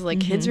around because like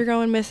kids were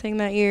going missing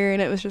that year,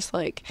 and it was just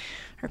like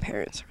our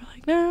parents were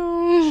like,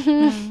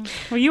 no.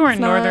 Well, you were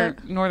in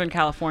It's Northern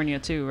California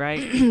too, right?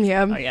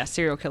 Yeah. Oh yeah,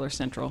 serial killer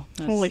central.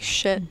 That's- Holy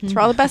shit! That's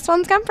where all the best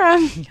ones come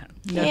from. Yeah.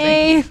 No,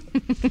 Yay!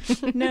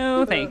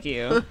 no, thank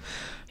you.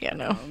 Yeah,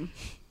 no.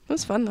 It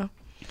was fun though.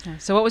 Yeah.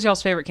 So, what was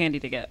y'all's favorite candy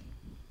to get?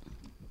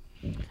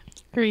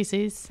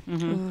 Reese's.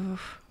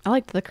 I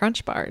liked the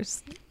Crunch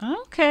bars.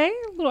 Okay,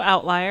 a little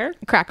outlier.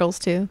 Crackles,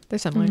 too. They're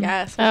similar.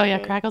 Yes. Oh yeah,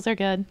 crackles are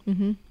good.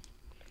 Mm-hmm.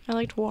 I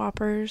liked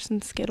Whoppers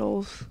and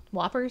Skittles,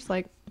 Whoppers,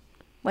 like...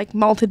 like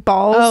malted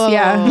balls. Oh,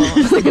 Yeah. I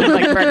was thinking of,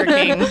 like Burger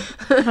King.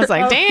 I was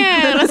like,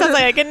 damn, that sounds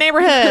like a good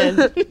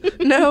neighborhood.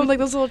 No, like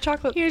those little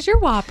chocolate. Here's your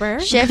Whopper.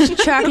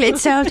 Chef's chocolate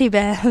salty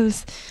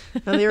bells.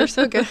 No, they were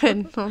so good. I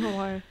don't know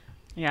why.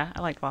 Yeah,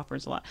 I liked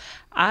Whoppers a lot.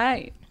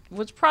 I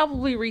was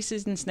probably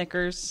Reese's and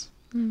Snickers,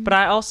 but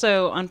I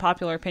also,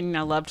 unpopular opinion,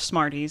 I loved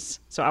Smarties,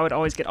 so I would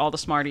always get all the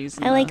Smarties.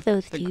 In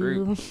the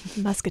group.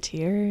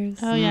 Musketeers.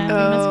 Oh yeah,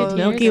 Oh, Musketeers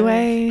Milky are-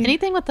 Way.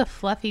 Anything with the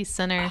fluffy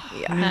center,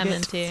 I'm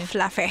into.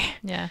 Fluffy.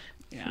 Yeah.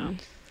 Yeah.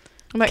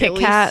 Like, Kit at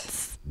least-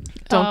 Kats.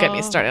 Don't get me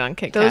Oh. started on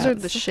Kit Those Kats. are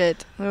the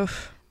shit.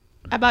 Oof.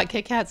 I bought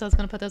Kit Kats, so I was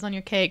gonna put those on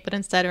your cake, but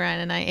instead Ryan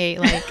and I ate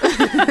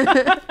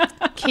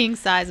like king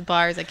size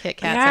bars of Kit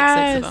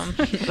Kats, like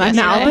 6 of them. My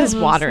mouth is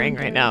Yes. watering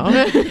right now.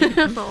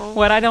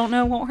 What I don't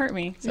know won't hurt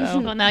me.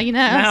 So Well, now you know.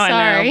 now Sorry.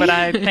 I know, but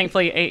I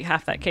thankfully ate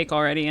half that cake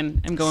already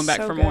and am going back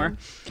So for good. more.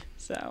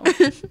 So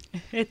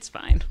it's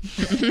fine.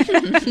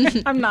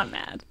 I'm not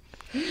mad.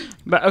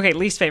 But okay,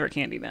 least favorite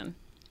candy then.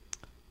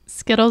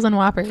 Skittles and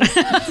Whoppers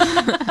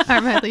are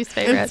my least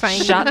favorite. It's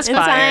fine. Shots It's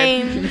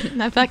fired. fine.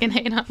 I fucking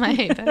hate on my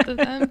hate both of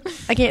them.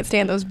 I can't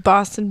stand those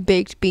Boston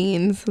baked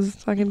beans, those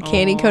fucking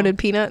candy coated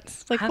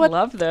peanuts. Like I what?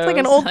 love those. It's like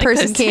an old like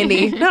person those.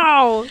 candy.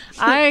 No.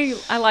 I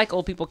like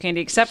old people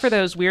candy, except for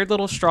those weird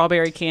little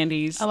strawberry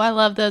candies. Oh, I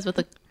love those with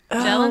the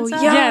gel Oh,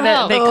 inside. yeah. Yeah,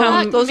 that- they Oh,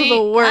 come- fuck those are the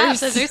me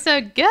worst. up. Those are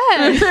so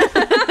good.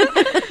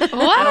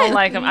 What? I don't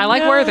like them. I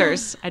like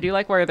Werther's. I do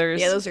like Werther's.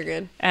 Yeah, those are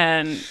good.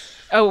 And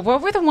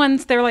what were the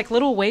ones? They're like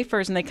little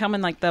wafers, and they come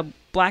in like the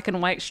black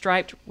and white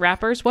striped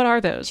wrappers. What are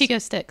those? Chico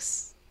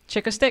sticks.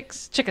 Chica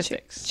sticks. Chica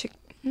sticks.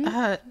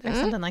 Or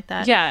something like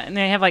that. Yeah, and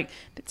they have like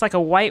it's like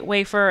a white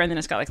wafer, and then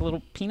it's got like a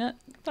little peanut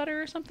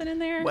butter or something in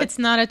there. It's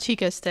not a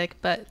Chico stick,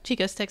 but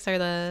Chico sticks are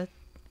the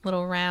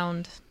little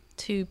round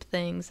tube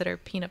things that are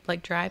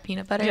like dry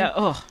peanut butter. Yeah.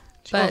 Oh.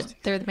 But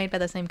they're made by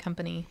the same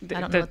company. I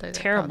don't know what they're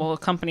terrible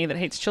called. company that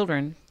hates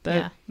children.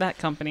 Yeah. That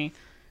company.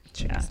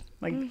 Yeah,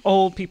 like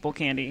old people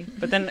candy.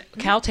 But then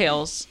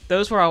cowtails,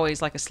 those were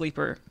always like a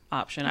sleeper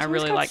option. I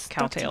really like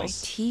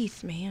cowtails.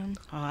 Teeth, man.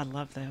 Oh, I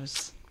love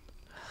those.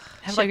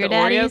 Have Sugar like the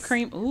Oreo daddies.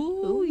 cream.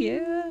 Ooh,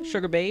 yeah.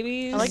 Sugar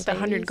babies. I like the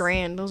 100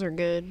 grand. Those are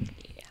good.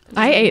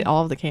 I ate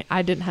all of the candy.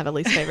 I didn't have a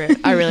least favorite.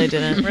 I really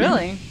didn't.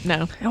 Really?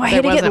 No. Oh, I There hate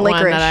to get wasn't one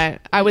licorice.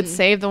 that I would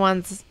save the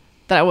ones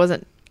that I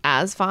wasn't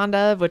as fond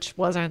of, which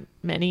wasn't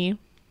many,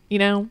 you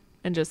know,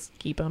 and just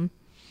keep them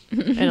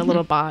in a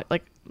little box.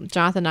 Like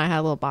Jonathan and I had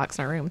a little box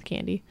in our room with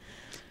candy.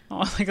 Oh,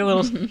 like a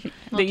little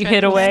that you trick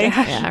hid away.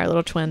 Yeah, our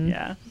little twin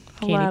Yeah.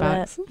 candy love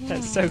box.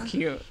 That's so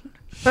cute.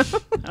 All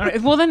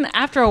right. Well, then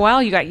after a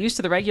while, you got used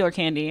to the regular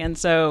candy, and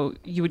so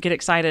you would get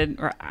excited,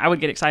 or I would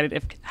get excited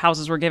if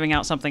houses were giving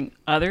out something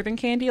other than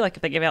candy, like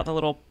if they gave out the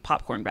little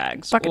popcorn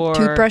bags Fucking or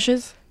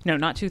toothbrushes. No,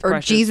 not Or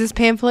toothbrushes. Jesus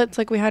pamphlets,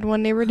 like we had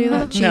one neighbor do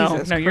that. No,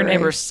 Jesus your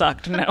neighbors Christ.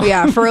 sucked. No.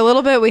 Yeah, for a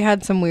little bit we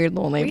had some weird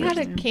little We neighbors. had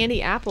a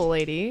candy apple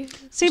lady.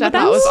 See, which I but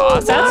thought was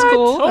awesome. that's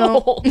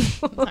cool.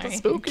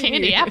 Sorry.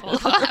 Candy apple.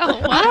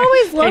 I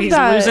always loved He's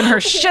that. losing her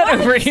shit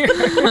over here.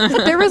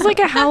 There was like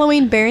a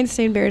Halloween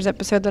Berenstain Bears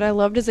episode that I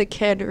loved as a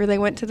kid, where they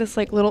went to this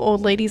like little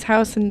old lady's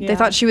house and they Yeah.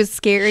 thought she was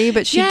scary,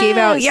 but she gave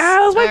out. Yes. Yeah,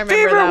 that was I my remember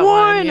favorite that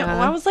one. one,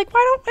 yeah. I was like,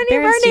 why don't any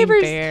of our Berenstain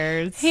neighbors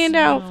Bears. hand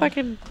out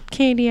fucking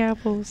candy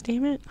apples?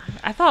 Damn it!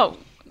 I thought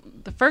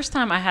the first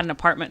time I had an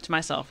apartment to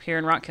myself here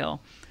in Rock Hill,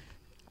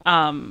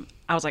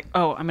 I was like,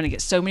 oh, I'm going to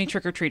get so many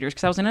trick-or-treaters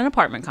because I was in an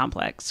apartment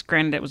complex.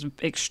 Granted, it was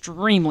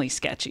extremely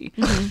sketchy.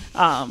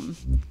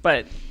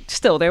 But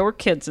still, there were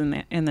kids in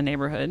the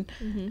neighborhood.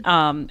 And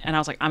I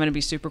was like, I'm going to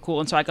be super cool.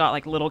 And so I got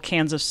like little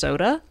cans of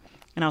soda.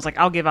 And I was like,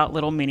 I'll give out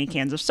little mini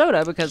cans of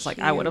soda because like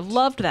I would have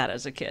loved that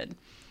as a kid.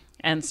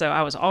 And so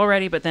I was all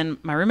ready. But then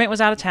my roommate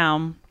was out of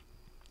town.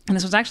 And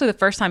this was actually the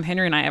first time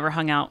Henry and I ever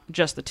hung out,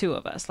 just the two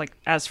of us, like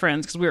as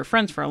friends, because we were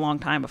friends for a long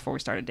time before we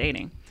started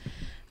dating.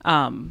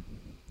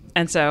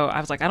 And so I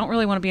was like, I don't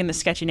really want to be in this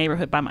sketchy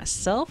neighborhood by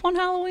myself on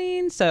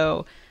Halloween.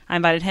 So I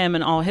invited him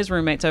and all his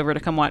roommates over to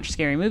come watch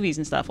scary movies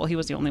and stuff. Well, he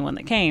was the only one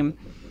that came.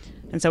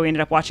 And so we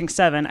ended up watching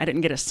 7. I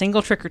didn't get a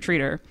single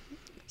trick-or-treater.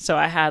 So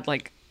I had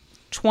like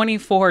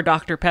 24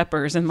 Dr.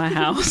 Peppers in my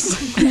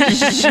house.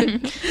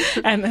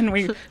 And then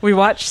we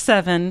watched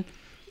 7.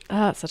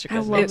 Oh, that's such a good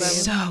love movie.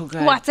 It's so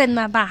good. What's in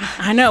the box?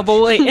 I know,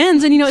 but it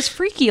ends, and it's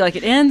freaky. Like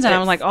it ends, and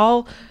I'm like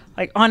all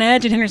like on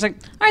edge, and Henry's like,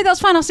 "All right, that was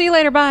fun. I'll see you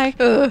later. Bye."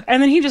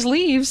 And then he just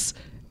leaves,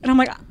 and I'm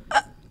like,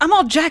 I'm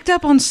all jacked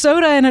up on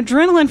soda and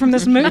adrenaline from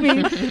this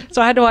movie.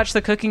 So I had to watch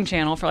the cooking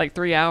channel for like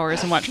 3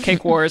 hours and watch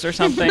Cake Wars or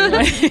something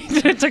like,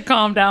 to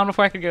calm down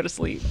before I could go to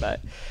sleep.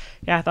 But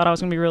yeah, I thought I was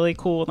gonna be really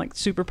cool and like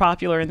super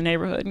popular in the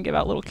neighborhood and give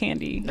out little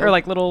candy or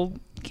like little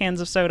cans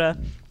of soda,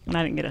 and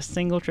I didn't get a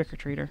single trick or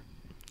treater.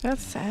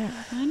 That's sad.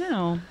 I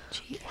know.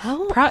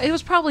 Well, It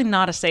was probably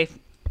not a safe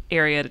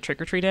area to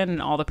trick or treat in,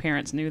 and all the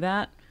parents knew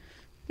that.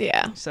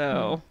 Yeah.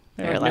 So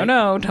They're they're like, like,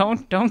 no,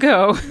 don't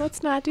go.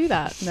 Let's not do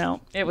that.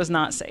 No, it was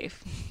not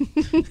safe.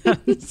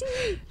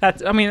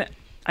 I mean,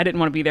 I didn't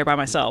want to be there by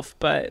myself,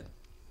 but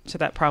so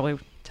that probably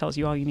tells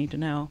you all you need to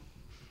know.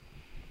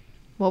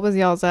 What was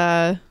y'all's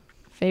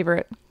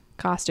favorite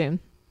costume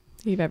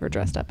you've ever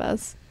dressed up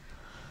as?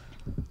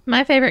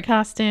 My favorite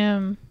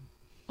costume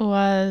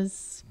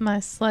was my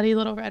slutty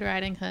little Red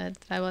Riding Hood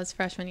that I was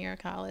freshman year of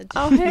college.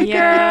 Oh, hey,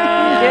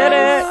 Yeah. Get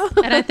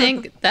it? And I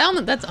think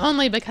that's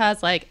only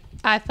because like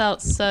I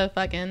felt so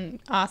fucking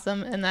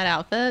awesome in that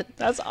outfit.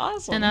 That's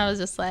awesome. And I was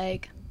just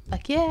like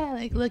yeah,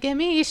 like look at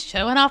me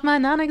showing off my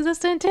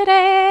non-existent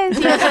titties.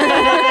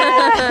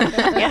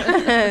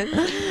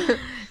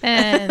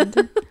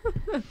 And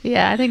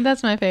yeah, I think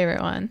that's my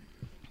favorite one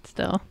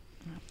still.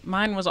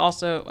 Mine was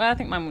also, I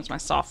think mine was my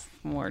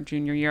sophomore,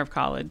 junior year of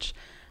college.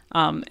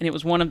 And it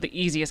was one of the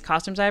easiest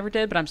costumes I ever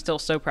did, but I'm still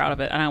so proud of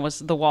it. And I was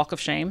the Walk of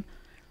Shame.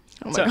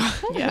 oh my God.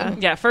 Yeah.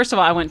 Yeah, first of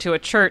all, I went to a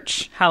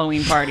church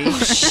Halloween party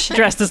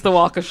dressed as the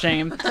Walk of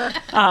Shame.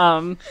 But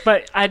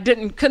I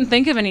couldn't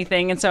think of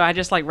anything. And so I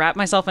just like wrapped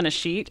myself in a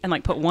sheet and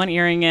like put one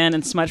earring in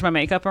and smudged my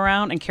makeup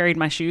around and carried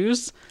my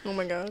shoes. Oh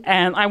my God.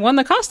 And I won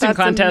the costume That's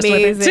contest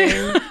amazing. with it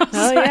too.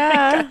 Oh,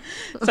 yeah.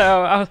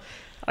 So I was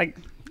like,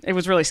 it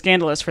was really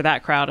scandalous for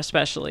that crowd,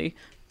 especially.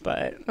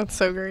 But That's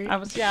so great. I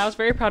was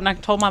very proud. And I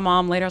told my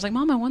mom later, I was like,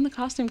 Mom, I won the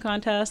costume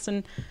contest.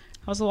 And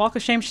I was the Walk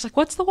of Shame. She's like,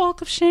 what's the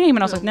Walk of Shame?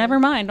 And I was like, never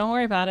mind. Don't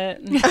worry about it.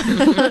 And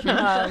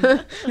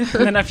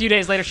then a few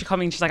days later, she called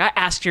me and she's like, I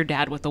asked your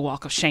dad what the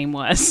Walk of Shame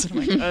was. I'm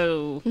like,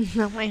 oh,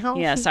 Not my home.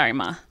 yeah, sorry,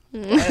 Ma.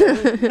 Yeah,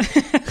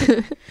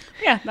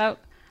 I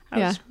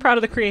was proud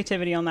of the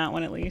creativity on that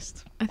one, at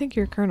least. I think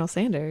you're Colonel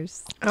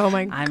Sanders. Oh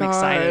my I'm God.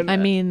 excited. I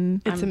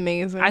mean, It's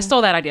amazing. I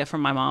stole that idea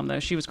from my mom, though.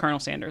 She was Colonel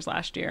Sanders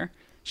last year.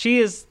 She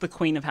is the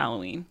queen of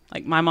Halloween.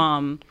 Like, my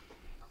mom,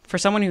 for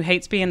someone who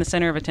hates being the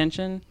center of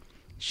attention,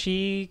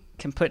 she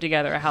can put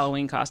together a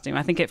Halloween costume.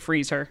 I think it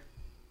frees her.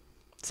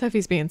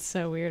 Sophie's being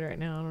so weird right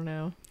now. I don't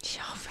know.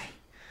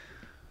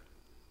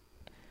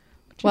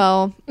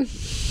 Well,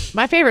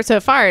 my favorite so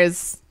far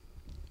is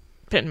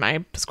in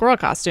my squirrel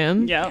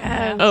costume.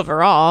 Yeah.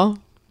 Overall,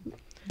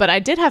 but I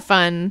did have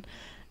fun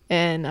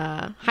in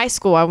high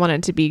school. I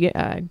wanted to be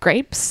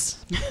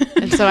grapes,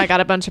 and so I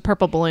got a bunch of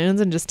purple balloons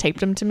and just taped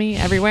them to me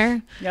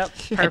everywhere. Yep.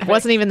 It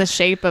wasn't even the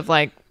shape of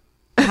like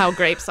how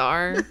grapes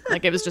are.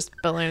 Like it was just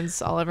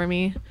balloons all over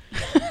me.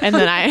 And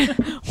then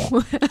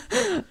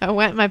I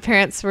went. My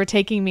parents were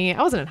taking me.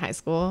 I wasn't in high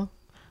school.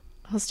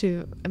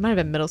 It might have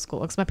been middle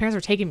school because my parents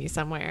were taking me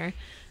somewhere.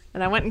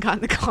 And I went and got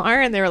in the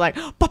car, and they were like,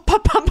 pop,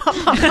 pop, pop, pop,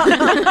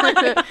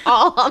 pop,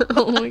 all on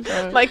Oh my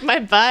God. like my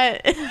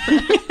butt.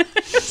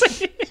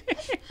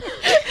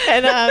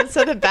 And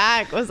so the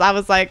back was, I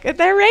was like,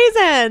 they're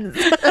raisins.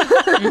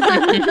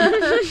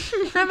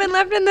 I've been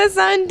left in the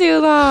sun too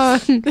long.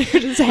 They're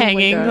just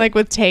hanging God. like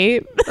with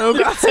tape. Oh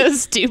God, so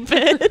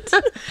stupid.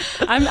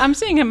 I'm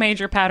seeing a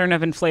major pattern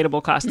of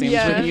inflatable costumes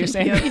with you,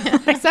 Sam.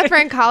 Except for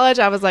in college,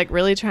 I was like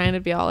really trying to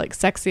be all like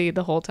sexy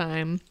the whole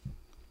time.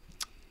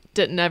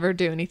 didn't ever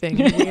do anything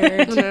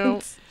weird. No.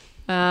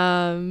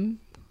 And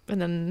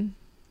then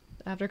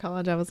after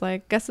college, I was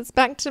like, guess it's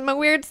back to my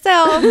weird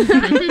self.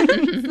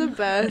 It's the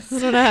best. I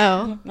don't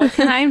know. What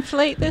can I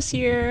inflate this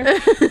year?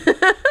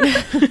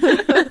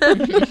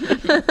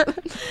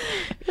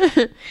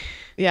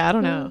 Yeah, I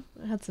don't know.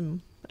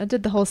 I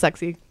did the whole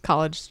sexy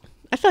college.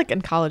 I feel like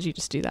in college you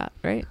just do that,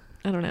 right?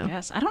 I don't know.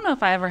 Yes. I don't know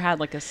if I ever had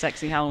like a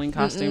sexy Halloween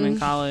costume in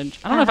college.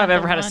 I don't know if I've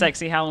ever had a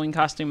sexy Halloween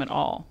costume at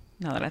all,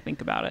 now that I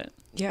think about it.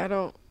 Yeah, I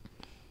don't.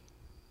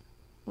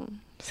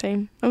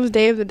 Same. It was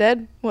Day of the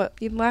Dead. What,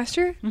 last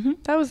year? Mm-hmm.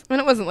 That was, and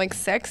it wasn't like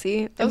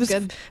sexy. That was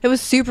good. It was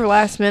super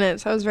last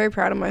minute, so I was very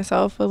proud of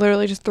myself. I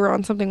literally just threw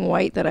on something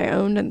white that I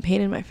owned and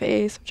painted my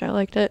face, which I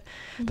liked it.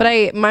 Mm-hmm.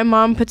 But my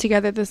mom put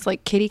together this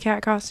like kitty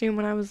cat costume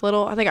when I was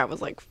little. I think I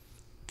was like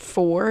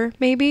 4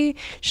 maybe.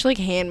 She like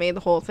handmade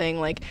the whole thing,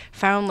 like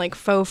found like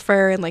faux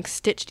fur and like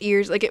stitched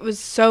ears. Like it was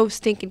so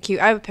stinking cute.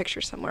 I have a picture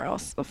somewhere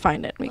else. I'll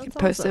find it. We can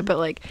post it. But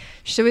like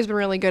she's always been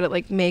really good at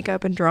like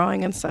makeup and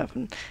drawing and stuff.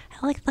 And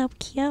I like so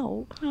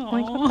cute.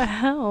 Like what the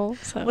hell?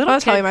 So Little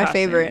that's probably kid my costume.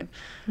 favorite.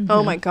 Mm-hmm.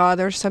 Oh my god,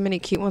 there's so many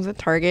cute ones at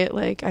Target.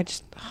 Like oh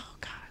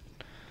god,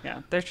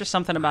 Yeah. There's just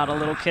something about a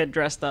little kid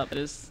dressed up that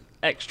is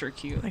extra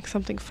cute. like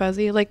something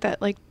fuzzy, like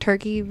that, like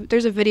turkey.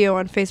 There's a video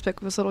on Facebook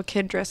of this little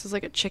kid dressed as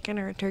like a chicken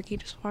or a turkey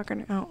just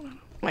walking out. Oh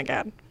my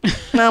god.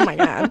 Oh my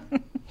god.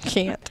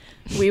 Can't.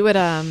 We would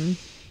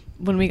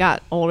when we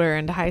got older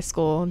into high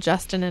school,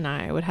 Justin and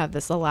I would have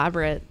this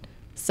elaborate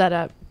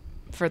setup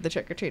for the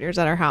trick-or-treaters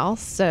at our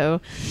house.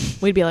 So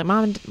we'd be like,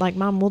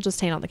 mom, we'll just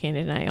hand out the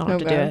candy tonight, you don't have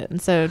to do it. And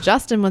so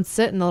Justin would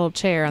sit in the little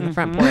chair on the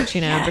front porch,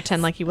 and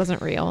pretend like he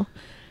wasn't real.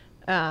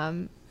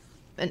 And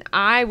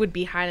I would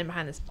be hiding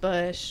behind this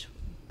bush.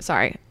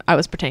 Sorry, I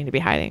was pretending to be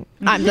hiding.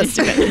 I'm just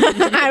stupid.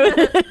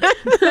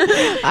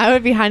 I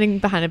would be hiding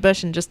behind a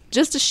bush and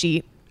just a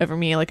sheet over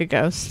me like a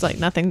ghost, like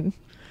nothing.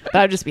 But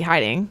I would just be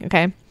hiding.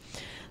 Okay.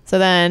 So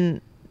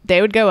then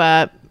they would go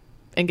up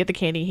and get the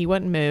candy. He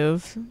wouldn't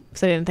move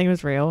because they didn't think it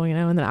was real, you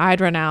know. And then I'd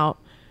run out,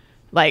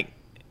 like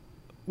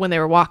when they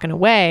were walking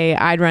away,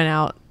 I'd run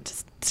out to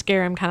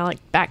scare him kind of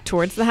like back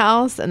towards the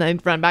house, and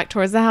then run back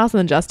towards the house, and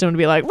then Justin would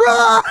be like,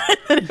 "Rah!"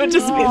 And it would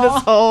just be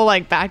this whole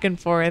like back and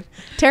forth,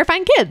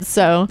 terrifying kids.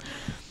 So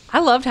I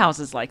loved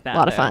houses like that. a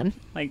lot of though. fun.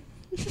 Like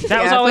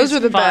that was always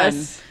those were the fun.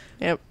 best.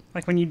 Yep.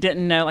 Like when you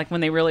didn't know, like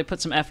when they really put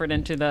some effort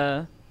into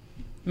the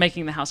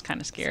making the house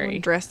kind of scary.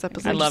 Someone dressed up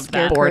as I like love a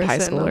scarecrow that. Bored high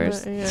sitting on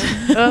schoolers.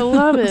 it. Yeah. I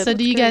love it. So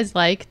do you That's guys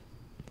like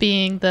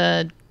being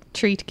the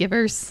treat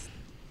givers?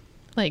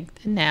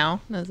 Like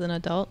now as an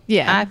adult?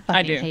 Yeah, I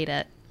fucking do. hate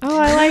it. Oh,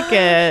 I like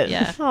it.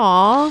 Yeah.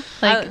 Aw.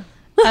 Like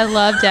I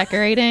love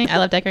decorating. I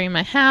love decorating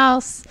my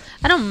house.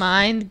 I don't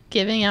mind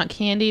giving out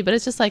candy, but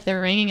it's just like the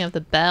ringing of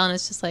the bell, and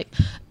it's just like,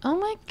 oh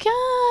my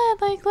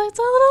god, like it's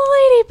a little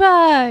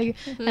ladybug.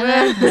 And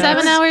then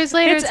 7 hours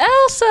later, It's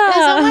Elsa.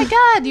 oh my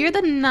god, you're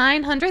the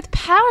 900th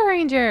Power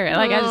Ranger.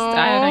 Like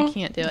I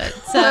can't do it.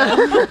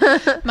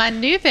 So my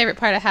new favorite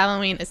part of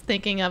Halloween is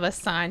thinking of a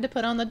sign to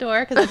put on the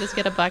door, because I just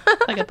get a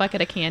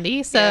bucket of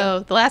candy.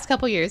 So the last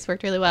couple years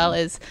worked really well.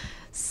 Is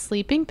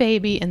sleeping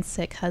baby and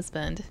sick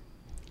husband.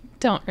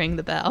 Don't ring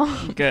the bell.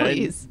 Good.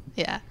 Please.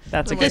 Yeah.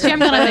 That's a This good year I'm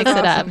going to one. mix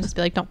it up and just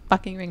be like, don't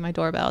fucking ring my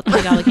doorbell.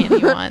 Take all the candy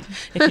you want.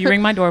 If you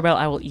ring my doorbell,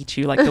 I will eat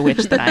you like the witch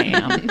that I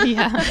am.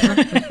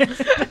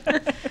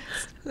 Yeah.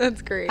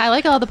 That's great. I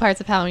like all the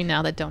parts of Halloween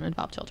now that don't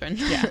involve children.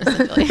 Yeah.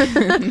 Essentially.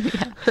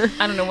 Yeah.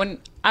 I don't know, when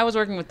I was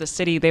working with the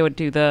city, they would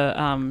do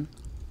the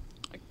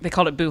they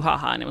called it Boo Ha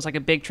Ha, and it was like a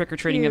big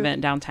trick-or-treating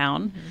event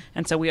downtown.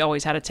 And so we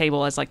always had a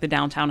table as like the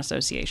downtown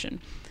association.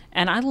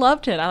 And I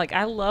loved it.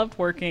 I loved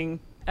working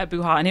at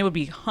Boo Ha, and it would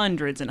be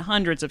hundreds and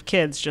hundreds of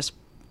kids just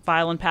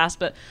filing past,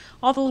 but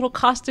all the little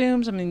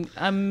costumes, I mean,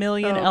 a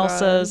million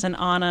Elsas and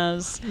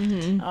Annas.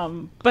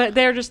 But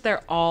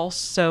they're all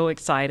so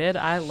excited.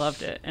 I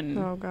loved it. And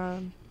Oh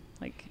god.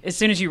 like as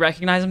soon as you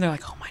recognize them, they're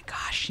like, oh my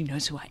gosh, she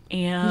knows who I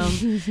am.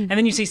 And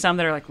then you see some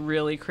that are like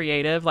really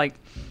creative. Like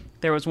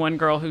there was one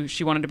girl who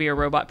she wanted to be a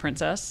robot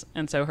princess,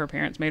 and so her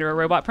parents made her a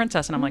robot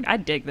princess, and I'm like, I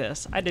dig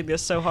this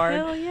so hard.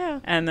 Hell yeah.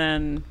 And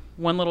then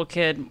one little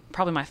kid,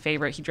 probably my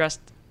favorite,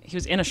 he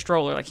was in a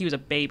stroller, like he was a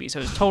baby, so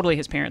it was totally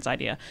his parents'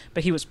 idea,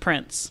 but he was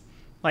Prince,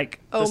 like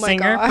Oh the my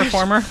singer, gosh.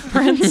 performer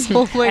Prince.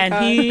 Oh my and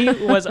God.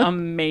 he was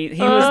amazing.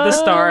 He was the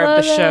star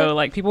of the show.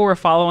 Like people were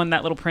following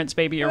that little Prince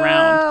baby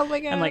around Oh my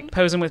god. and like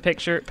posing for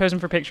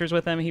pictures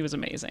with him. He was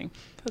amazing.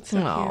 That's so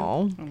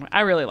cute. Aw.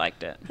 I really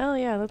liked it. Hell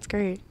yeah, that's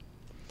great.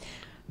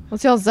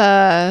 What's y'all's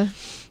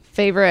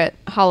favorite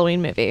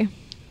Halloween movie?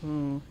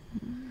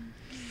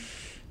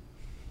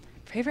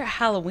 Favorite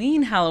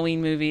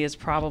Halloween movie is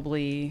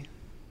probably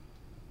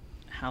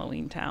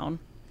Halloween Town.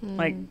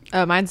 Like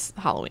Oh, mine's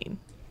Halloween.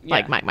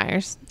 Like Yeah. Mike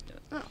Myers.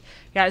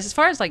 yeah, as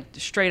far as like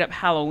straight up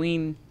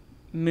Halloween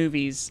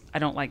movies, I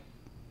don't like.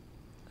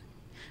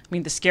 I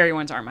mean, the scary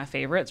ones aren't my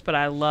favorites, but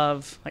I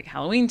love like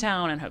Halloween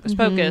Town and Hocus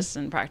Pocus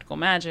and Practical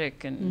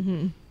Magic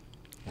and.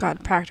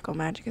 God, Practical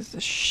Magic is the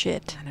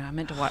shit. I know I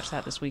meant to watch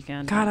that this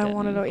weekend. God, but I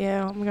wanted didn't. to.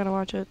 Yeah, I'm gonna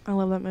watch it. I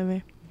love that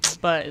movie.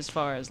 But as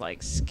far as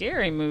like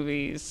scary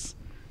movies,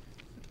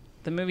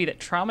 the movie that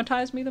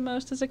traumatized me the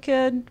most as a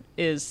kid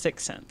is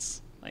Sixth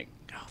Sense. Like,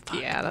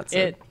 Yeah, that's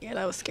it. Yeah,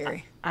 that was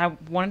scary. I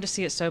wanted to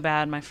see it so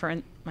bad. My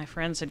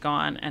friends had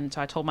gone, and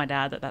so I told my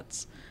dad I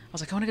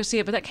was like, I want to go see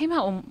it. But that came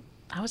out when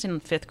I was in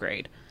 5th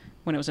grade,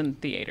 when it was in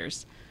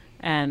theaters,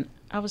 and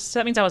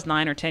that means I was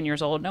 9 or 10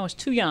 years old, and I was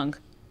too young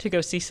to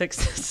go see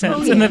Sixth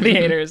Sense in the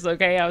theaters.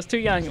 Okay, I was too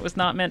young. It was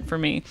not meant for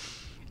me.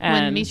 When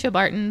And Misha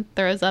Barton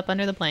throws up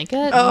under the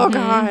blanket. Oh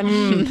God.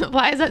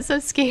 Why is that so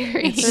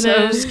scary? it's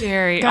so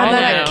scary. God,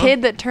 that Although-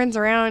 kid that turns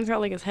around, he's got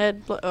like his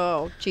head.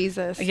 Oh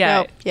Jesus.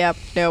 Yeah.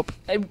 Nope.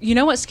 You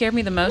know what scared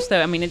me the most,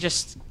 though? I mean, it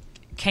just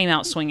came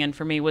out swinging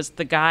for me. Was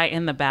the guy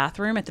in the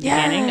bathroom at the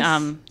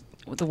beginning?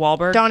 With the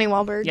Wahlberg. Donnie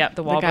Wahlberg. Yep,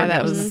 the the Wahlberg.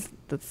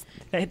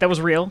 guy that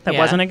was real. That Yeah.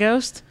 wasn't a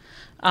ghost.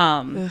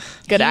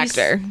 good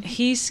actor.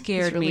 He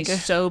scared really me good.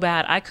 so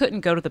bad. I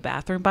couldn't go to the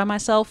bathroom by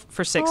myself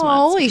for 6 Oh, months.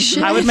 holy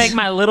shit. I would make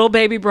my little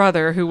baby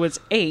brother, who was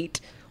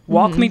 8,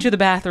 walk me to the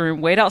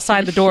bathroom, wait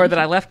outside the door that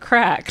I left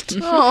cracked.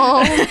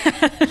 Oh.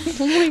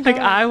 Like,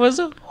 I was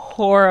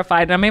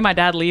horrified. And I made my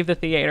dad leave the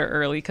theater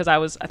early because I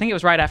think it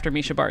was right after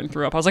Misha Barton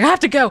threw up. I was like, I have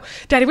to go.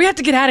 Daddy, we have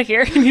to get out of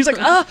here. And he's like,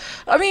 I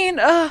want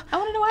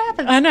to know what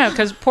happened. I know,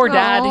 because poor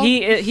dad, Aw.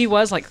 he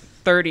was like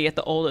 30 at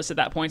the oldest at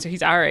that point, so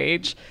he's our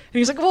age. And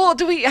he's like, well,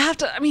 do we have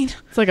to, I mean,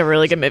 It's like a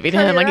really good movie to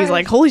him. Like he's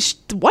like, holy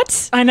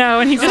what? I know,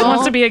 and he just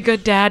wants to be a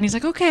good dad, and he's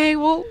like, okay,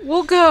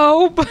 we'll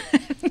go. But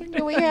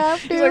Do we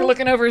have to? he's like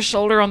looking over his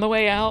shoulder on the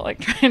way out, like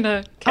trying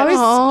to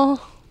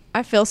Oh.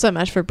 I feel so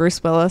much for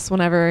Bruce Willis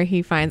whenever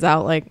he finds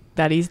out like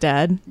that he's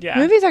dead. yeah. The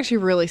movie's actually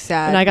really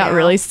sad. And I got now.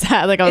 really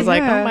sad. Like I was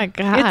like, Yeah. oh my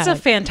God. It's a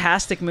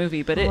fantastic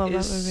movie, but it love that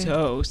is movie.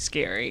 so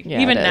scary. Yeah,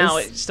 Even it now,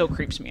 is. it still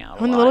creeps me out.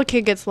 When the little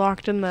kid gets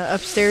locked in the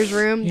upstairs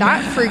room,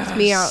 that freaked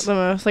me out the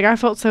most. Like I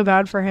felt so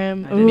bad for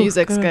him. I the did.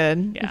 music's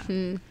good. Yeah.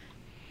 Mm-hmm.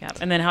 Yeah.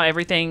 And then how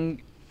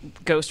everything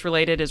ghost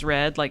related is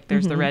red. Like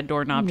there's the red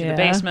doorknob to the Yeah.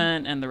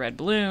 basement, and the red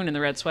balloon, and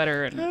the red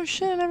sweater. And Oh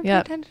shit! I never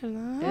Yep. paid attention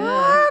to that.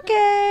 Yeah.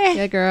 Okay.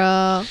 Yeah,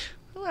 girl.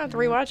 I'm gonna have to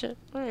rewatch it.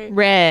 All right.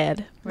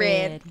 Red.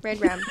 Red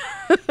brown.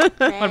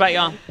 what about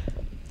y'all,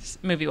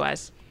 movie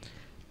wise?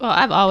 Well,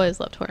 I've always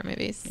loved horror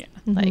movies. Yeah.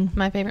 Like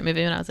my favorite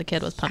movie when I was a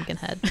kid was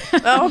Pumpkinhead.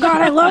 Oh god,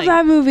 I love Like-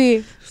 that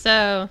movie.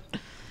 So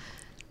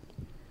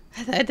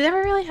I never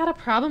really had a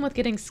problem with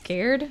getting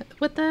scared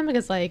with them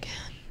because like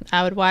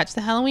I would watch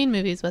the Halloween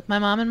movies with my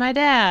mom and my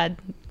dad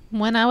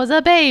when I was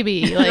a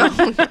baby. Like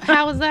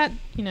how was that,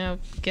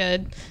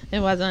 good? It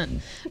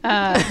wasn't.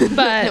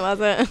 But It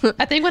wasn't.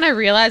 I think when I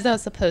realized I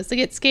was supposed to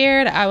get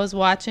scared, I was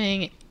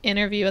watching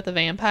Interview with the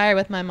Vampire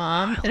with my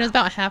mom. It was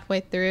about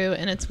halfway through,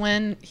 and it's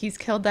when he's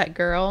killed that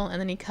girl and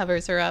then he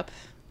covers her up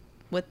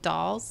with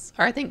dolls.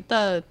 Or I think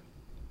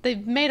they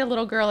made a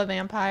little girl a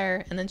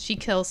vampire, and then she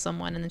kills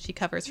someone, and then she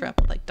covers her up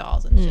with like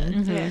dolls and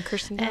shit. Yeah,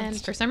 Kirsten And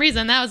Dunst. for some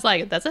reason, that was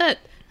like, that's it.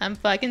 I'm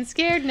fucking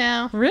scared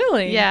now.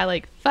 Really? Yeah,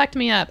 like fucked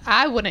me up.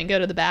 I wouldn't go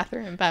to the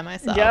bathroom by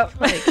myself. Yep.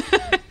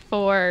 Like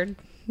for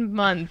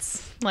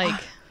months. Like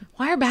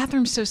Why are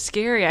bathrooms so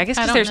scary? I guess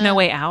I because don't there's no know.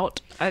 way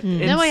out.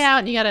 no way out,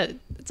 and you gotta.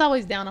 It's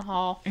always down a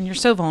hall. And you're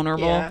so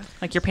vulnerable. Yeah.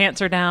 Like your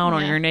pants are down, or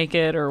Yeah. you're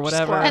naked, or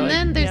whatever. Squat. And Like,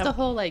 then there's Yep. the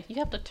whole like you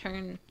have to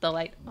turn the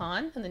light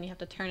on, and then you have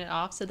to turn it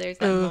off. So there's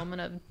that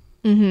moment of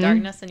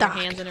darkness, and your Dark.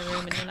 hands in a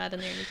room, and you're not in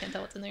there, and you can't tell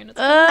what's in there. And it's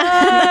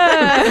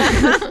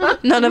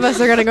None of us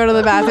are gonna go to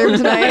the bathroom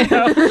tonight.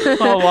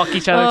 we'll walk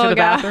each other to the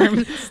God.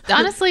 bathroom.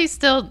 honestly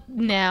still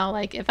now,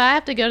 like if I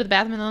have to go to the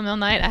bathroom in the middle of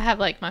the night, I have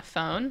like my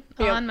phone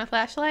Yep. on, my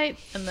flashlight,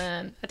 and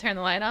then I turn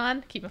the light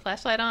on, keep my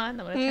flashlight on,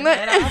 then when I turn the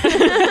light off,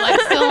 the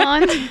light's still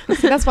on.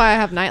 See, that's why I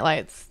have night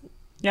lights.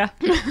 Yeah.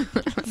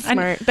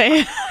 Smart.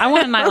 I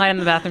want a nightlight in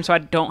the bathroom so I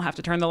don't have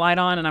to turn the light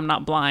on, and I'm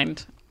not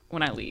blind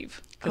when I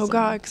leave. Oh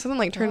god, because something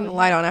like turning the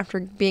light on after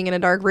being in a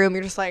dark room,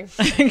 you're just like,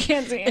 I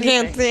can't see I anything.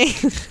 can't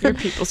see. Your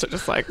pupils are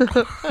just like.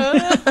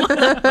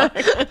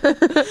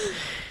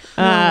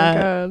 Oh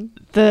god.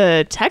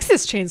 The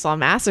Texas Chainsaw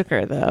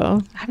Massacre,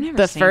 though. I've never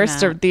The seen first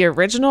that. or the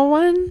original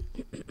one,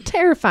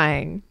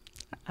 terrifying.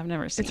 I've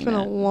never seen It's been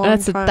a it. long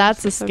That's a time. that's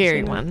a since I've scary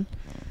seen it. one.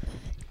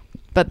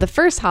 But the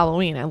first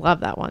Halloween, I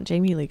love that one.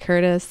 Jamie Lee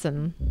Curtis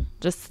and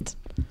just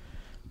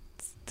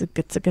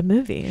it's a good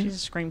movie. She's a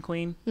scream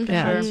queen.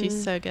 Yeah. Sure.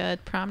 She's so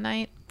good. Prom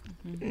night,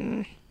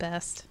 Mm,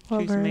 best.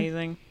 love She's her.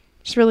 amazing.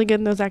 She's really good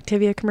in those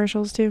Activia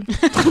commercials too.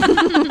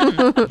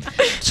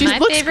 She My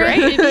looks favorite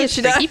great. movie is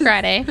She Freaky does.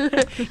 Friday.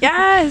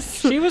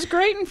 Yes. She was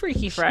great in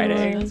Freaky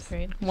Friday. was. That's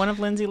great. One of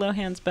Lindsay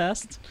Lohan's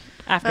best.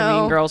 After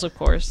Oh. Mean Girls, of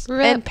course.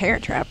 And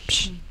Parent Trap.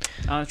 Psh.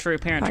 Oh, true.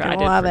 Parent Fucking Trap. I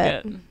did love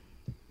forget. it.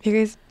 You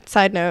guys,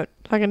 side note,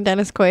 fucking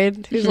Dennis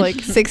Quaid, who's like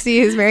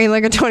 60, who's marrying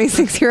like a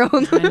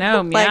 26-year-old. I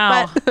know,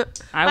 meow.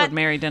 what? I What? would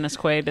marry Dennis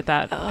Quaid at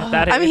that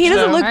age. I mean, he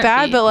doesn't so- look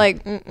bad, Heartbeat. but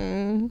like,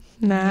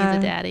 nah. He's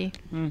a daddy.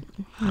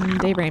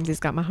 Dave Ramsey's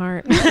got my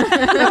heart.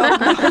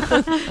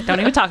 Don't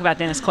even talk about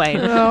Dennis Quaid.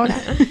 Oh,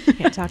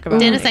 Can't talk about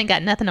Dennis it. ain't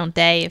got nothing on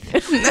Dave.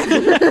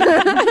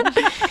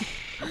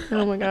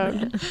 oh my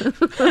god.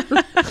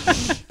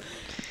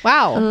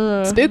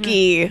 Wow,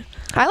 spooky.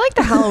 I like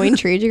the Halloween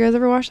tree. Did you guys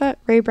ever watch that?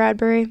 Ray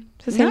Bradbury.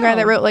 It's the same guy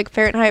that No. wrote like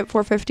Fahrenheit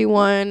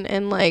 451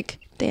 and like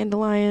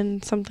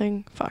Dandelion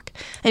something. Fuck.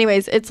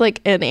 Anyways, it's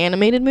like an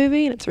animated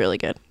movie and it's really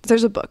good.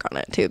 There's a book on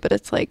it too, but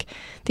it's like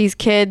these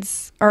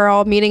kids are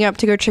all meeting up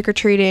to go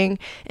trick-or-treating,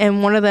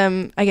 and one of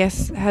them, I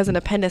guess, has an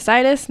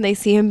appendicitis, and they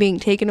see him being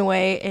taken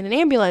away in an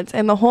ambulance,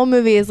 and the whole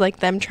movie is like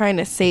them trying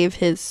to save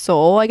his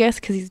soul, I guess,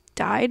 because he's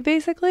died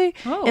basically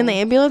in the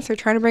ambulance. They're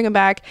trying to bring him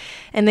back,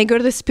 and they go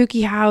to this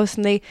spooky house,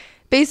 and they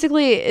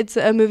basically, it's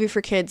a movie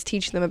for kids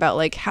teaching them about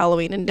like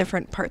Halloween in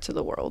different parts of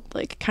the world,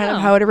 like kind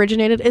of how it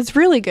originated. It's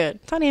really good.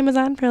 It's on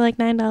Amazon for like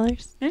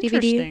 $9.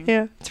 Interesting. DVD.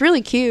 Yeah, it's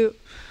really cute.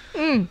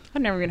 I've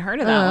never even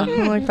heard of that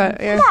one. I like that.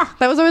 Yeah,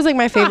 that was always like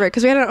my favorite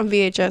because we had it on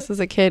VHS as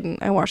a kid, and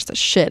I watched the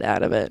shit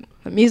out of it.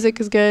 The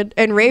music is good,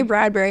 and Ray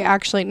Bradbury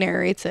actually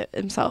narrates it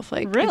himself.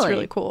 Like, it's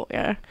really cool.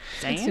 Yeah.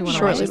 Makes me want to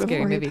Shortly watch a scary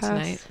before he movie passed.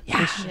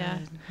 tonight. Yeah,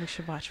 We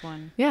should watch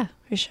one. Yeah.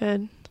 we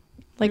should.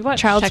 Like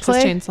watched Child's Texas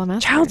Play. Chainsaw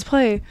Massacre. Child's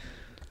Play.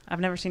 I've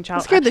never seen That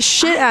Child. scared the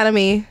shit out of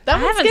me. I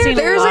haven't seen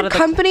There's a lot a of the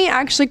company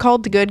actually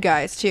called The Good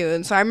Guys too,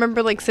 and so I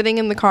remember like sitting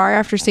in the car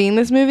after seeing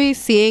this movie,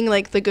 seeing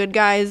like the good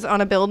guys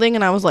on a building,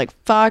 and I was like,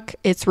 "Fuck,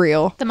 it's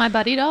real." The My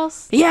Buddy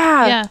dolls.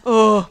 Yeah. Yeah.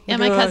 Oh. Yeah,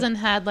 my cousin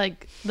had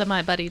like the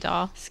My Buddy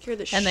doll. Scared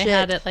the And shit they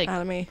had it, like-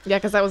 out of me. Yeah,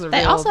 because that was a They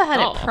real also had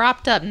doll. it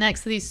propped up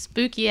next to these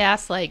spooky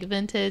ass like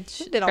vintage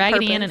Did on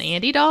Raggedy Ann and purpose.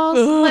 Andy dolls.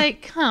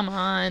 Like, come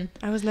on.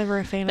 I was never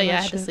a fan But of yeah, I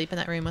that had to shit. sleep in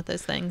that room with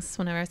those things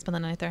whenever I spent the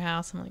night at their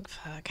house. I'm like,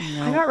 fuck.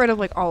 I got rid of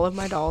like all of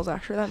my dolls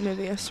after that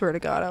movie. I swear to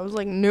God, I was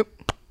like, nope.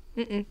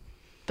 Mm-mm.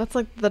 That's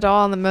like the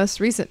doll in the most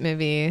recent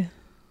movie,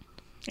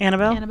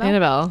 Annabelle.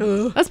 Annabelle.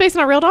 Ugh. That's based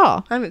on a real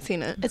doll. I haven't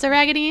seen it. It's a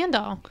Raggedy Ann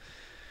doll.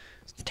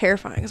 It's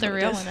terrifying. is The what it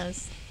real is. one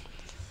is.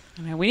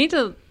 I mean, we need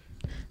to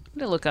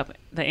look up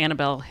the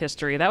Annabelle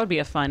history. That would be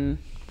a fun.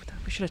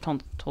 We should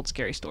have told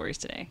scary stories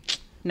today.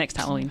 Next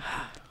Halloween,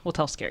 we'll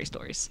tell scary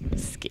stories.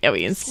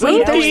 Scary and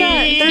Wait, there's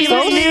that. There's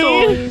those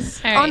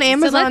stories All on so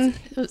Amazon.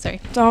 let's-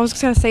 sorry. So I was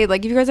gonna say,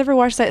 like, have you guys ever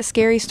watched that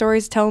Scary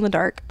Stories to Tell in the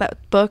Dark? That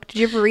book? Did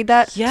you ever read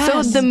that? Yes.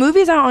 So the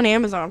movie's out on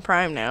Amazon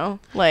Prime now.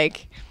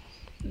 Like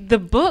The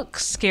book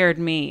scared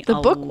me. the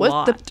book with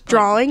the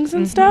drawings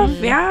and stuff.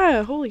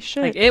 Yeah. Holy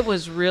shit. Like it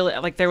was really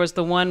like there was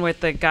the one with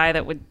the guy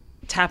that would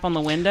tap on the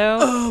window.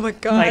 oh my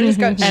God. Like, I just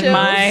got chills.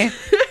 and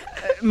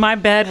my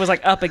bed was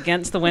like up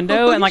against the window,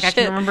 Holy and like I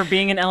shit. can remember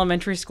being in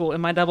elementary school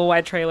in my double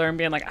wide trailer and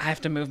being like, I have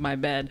to move my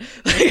bed.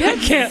 Like, I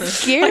can't.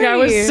 scary. Like I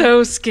was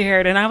so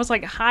scared, and I was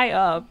like high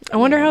up. I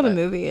wonder how the But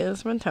movie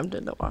is. I'm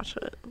tempted to watch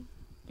it.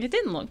 It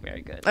didn't look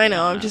very good. I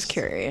know. I'm just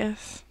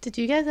curious. Did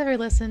you guys ever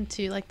listen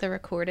to like the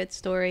recorded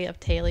story of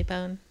Taily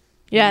Bone?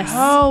 Yes.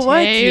 Oh,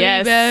 what?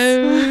 Yes.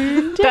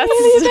 That's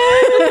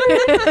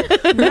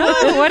No,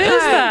 what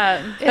is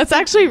that? that's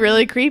actually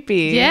really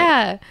creepy.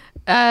 Yeah.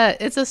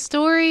 It's a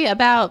story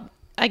about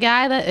a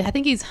guy that I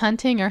think he's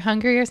hunting or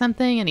hungry or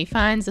something, and he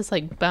finds this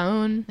like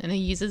bone and he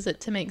uses it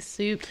to make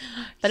soup,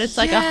 but it's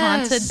like a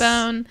haunted Yes.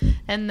 bone.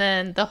 And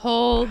then the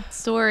whole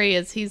story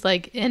is he's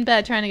like in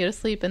bed trying to go to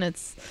sleep, and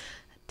it's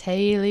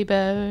Taily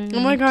Bone. Oh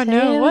my God, no,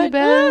 Taily what?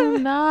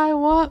 Bone, I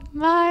want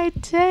my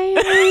Taily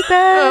Bone.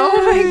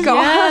 Oh my God.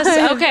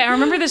 Yes. Okay, I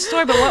remember this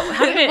story, but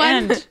how did it What?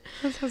 end?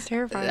 That sounds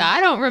terrifying. I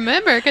don't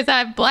remember because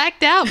I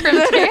blacked out from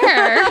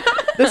terror.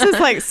 This is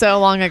like so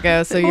long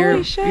ago, so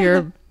Holy shit.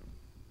 you're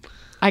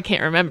I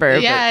can't remember.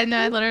 Yeah, but no,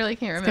 I literally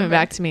can't it's remember. coming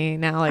back to me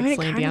now, like I mean, it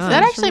Celine kinda Dion.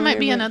 That sounds actually might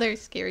be familiar, but- another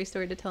scary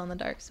story to tell in the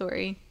dark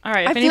story. All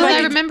right. I If feel anybody, Because I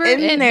like remember in it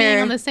being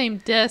there- on the same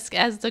disc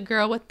as the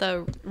girl with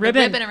the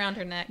Ribbon. ribbon around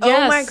her neck. Oh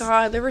my Yes.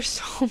 God, there were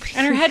so many.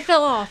 and her head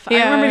fell off. I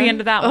Yeah. remember the end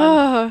of that one.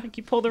 Ugh. Like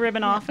you pulled the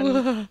ribbon off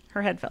and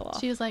her head fell off.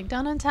 She was like,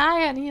 "Don't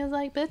untie it," and he was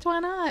like, "Bitch, why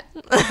not?"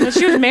 But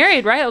she was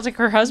married, right? It was like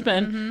her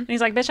husband. And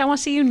he's like, bitch, I want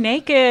to see you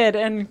naked.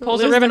 And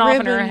pulls the Where's ribbon the off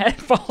and her ribbon? head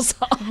falls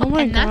off. Oh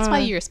my And that's why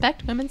God. you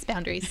respect women's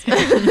boundaries. He's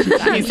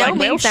No like, well,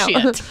 means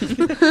out.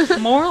 shit.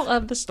 Moral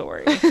of the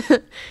story.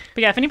 But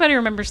yeah, if anybody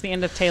remembers the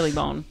end of Taily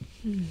Bone,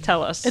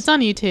 tell us. It's on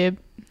YouTube.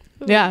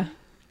 Yeah.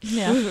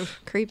 Yeah.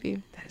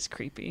 Creepy. That is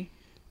creepy.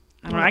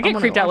 I don't know. I'm I get gonna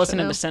creeped out watch it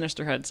listening now. to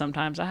Sinisterhood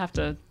sometimes. I have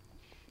to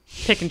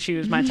pick and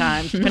choose my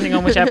times depending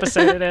on which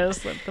episode it is,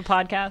 the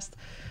podcast.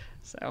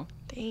 So,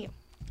 Damn.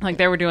 like,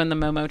 they were doing the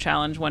Momo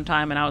challenge one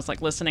time, and I was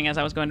like listening as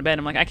I was going to bed.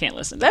 I'm like, I can't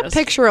listen to That this.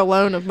 picture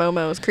alone of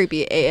Momo is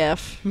creepy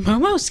AF.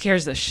 Momo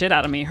scares the shit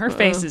out of me. Her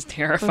face is That's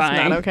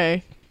terrifying. not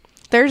okay.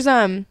 There's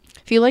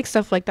if you like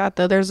stuff like that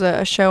though, there's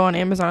a show on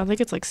Amazon. I think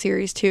it's like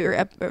series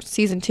 2 or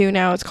season 2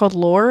 now. It's called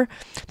Lore.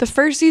 The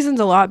first season's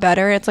a lot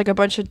better. It's like a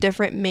bunch of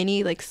different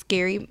mini like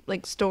scary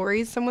like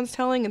stories someone's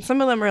telling, and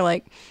some of them are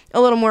like a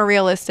little more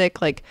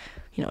realistic, like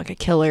you know, like a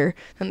killer.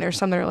 And there's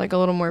some that are like a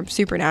little more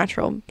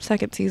supernatural.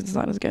 Second season's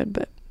not as good,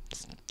 but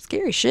it's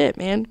scary shit,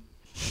 man.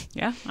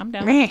 Yeah, I'm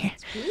down. Meh.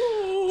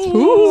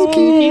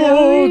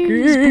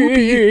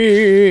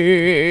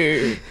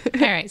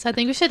 All right, so I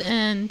think we should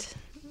end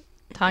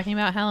talking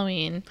about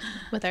Halloween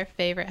with our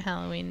favorite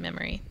Halloween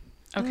memory,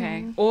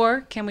 Okay.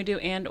 Or can we do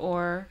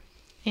or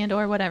and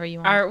or whatever you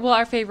want.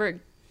 our favorite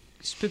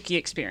spooky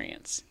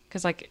experience?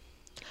 Because like,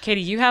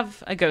 Katie, you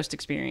have a ghost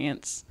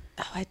experience.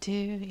 Oh, I do.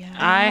 Yeah.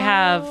 I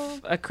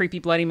have a creepy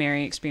Bloody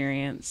Mary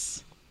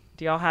experience.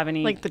 Do y'all have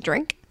any? Like the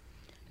drink?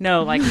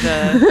 No, like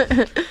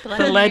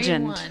the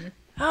legend. One.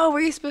 Oh,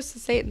 were you supposed to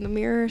say it in the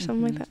mirror or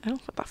something like that? I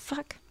don't. What the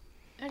fuck?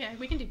 Okay,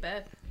 we can do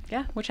both.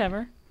 Yeah,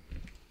 whichever.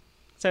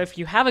 So if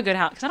you have a good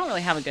because I don't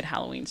really have a good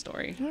Halloween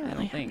story. I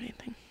don't think.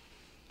 Anything.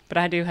 But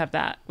I do have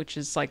that, which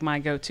is like my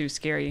go-to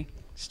scary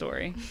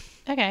story.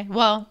 Okay,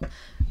 well,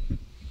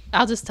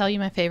 I'll just tell you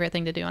my favorite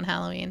thing to do on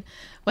Halloween.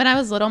 When I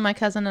was little, my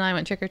cousin and I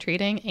went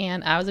trick-or-treating,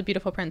 and I was a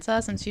beautiful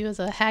princess, and she was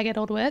a haggard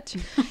old witch.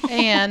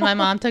 And my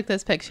mom took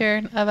this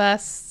picture of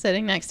us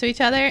sitting next to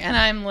each other, and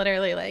I'm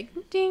literally like,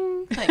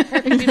 ding, like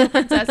perfect beautiful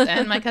princess,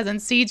 and my cousin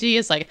CG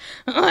is like,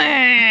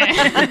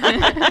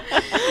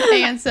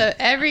 and so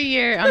every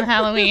year on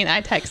Halloween,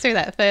 I text her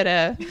that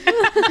photo.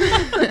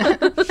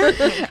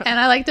 And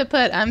I like to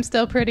put, I'm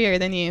still prettier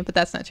than you, but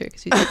that's not true,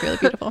 because she's like really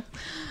beautiful.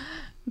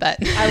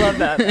 But I love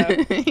that,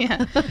 though.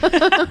 Yeah.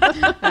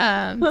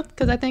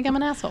 Because I think I'm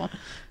an asshole.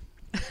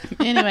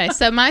 Anyway,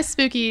 so my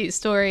spooky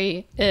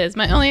story is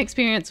my only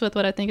experience with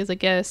what I think is a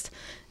ghost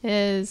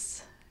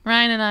is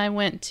Ryan and I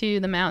went to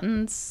the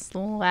mountains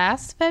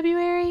last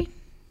February.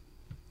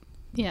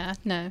 Yeah,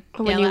 no.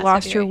 When you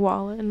lost your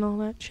wallet and all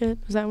that shit.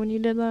 Was that when you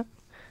did that?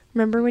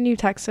 Remember when you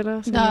texted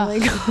us? And No.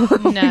 you were like,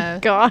 oh No. my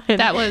God.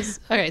 That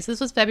was, okay, so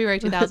this was February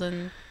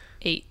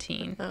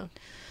 2018. Oh.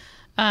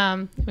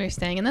 We were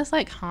staying in this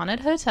like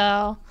haunted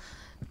hotel,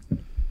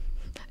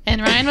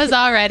 and Ryan was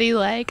already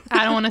like,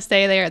 I don't want to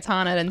stay there, it's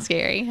haunted and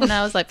scary. And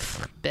I was like,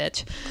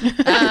 bitch.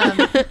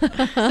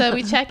 So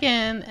we check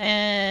in,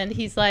 and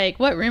he's like,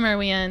 what room are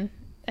we in?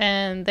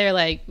 And they're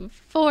like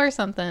 4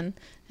 something,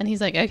 and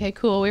he's like, okay,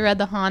 cool, we read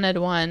the haunted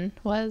one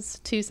was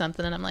 2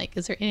 something, and I'm like,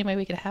 is there any way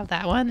we could have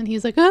that one? And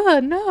he's like,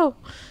 oh no.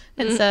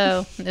 And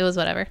so it was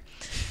whatever.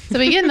 So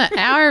we get in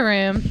our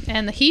room,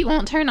 and the heat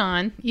won't turn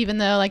on, even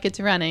though like it's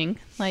running.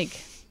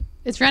 Like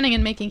it's running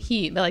and making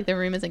heat, but like the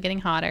room isn't getting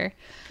hotter.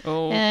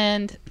 Oh.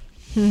 And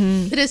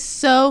it is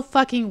so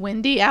fucking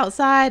windy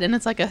outside, and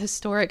it's like a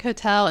historic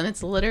hotel, and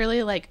it's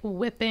literally like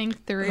whipping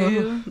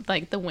through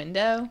like the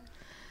window.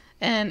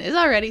 And it's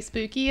already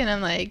spooky, and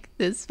I'm like,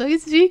 this is fucking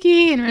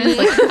spooky. And Ryan's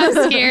like,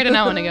 I'm scared and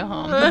I want to go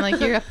home. I'm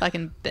like, you're a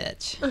fucking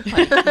bitch.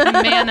 Like,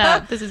 man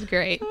up. This is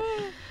great.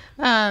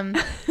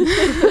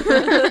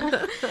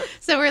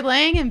 So we're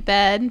laying in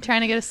bed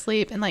trying to go to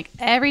sleep, and like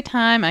every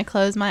time I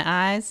close my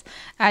eyes,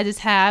 I just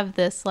have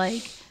this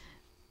like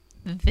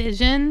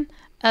vision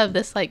of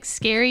this like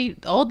scary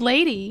old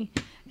lady,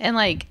 and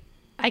like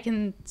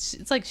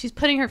it's like she's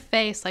putting her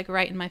face like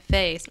right in my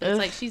face, but it's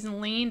like she's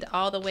leaned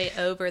all the way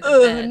over the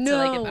bed. No.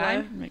 So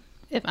like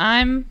if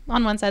I'm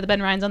on one side of the bed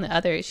and Ryan's on the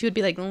other, she would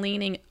be like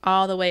leaning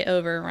all the way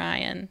over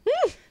Ryan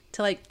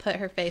to like put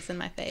her face in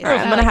my face.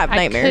 I'm gonna have I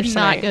nightmares could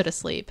not tonight. go to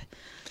sleep.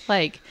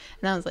 Like,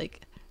 and I was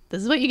like,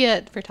 this is what you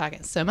get for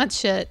talking so much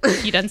shit.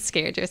 You done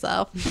scared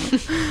yourself.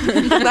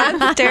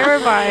 That's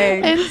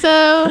terrifying. And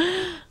so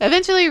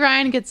eventually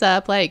Ryan gets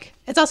up. Like,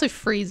 it's also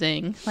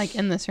freezing, like,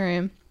 in this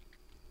room.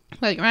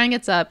 Like, Ryan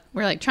gets up.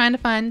 We're, like, trying to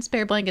find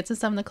spare blankets and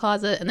stuff in the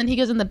closet. And then he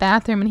goes in the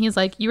bathroom, and he's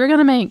like, you were going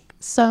to make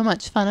so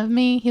much fun of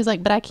me. He's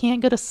like, but I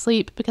can't go to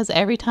sleep because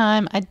every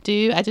time I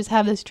do, I just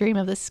have this dream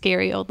of this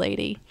scary old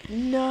lady.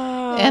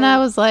 No. And I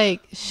was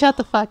like, shut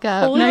the fuck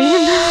up. Holy No, you're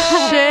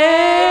not. shit.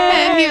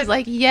 And he was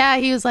like, yeah.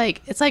 He was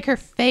like, it's like her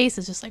face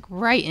is just like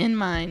right in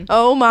mine.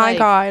 Oh my Like,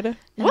 God. And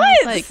I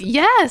was like,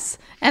 yes.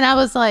 And I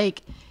was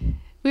like,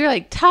 we were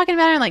like talking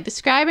about her and like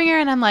describing her,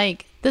 and I'm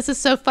like, this is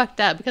so fucked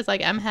up because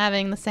like I'm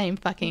having the same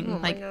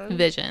fucking like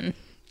vision.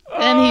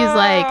 And he's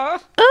like, I'm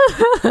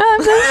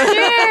so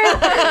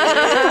scared.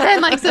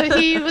 And like, so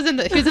he was in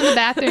the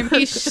bathroom.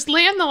 He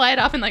slammed the light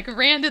off and like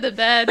ran to the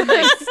bed and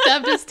like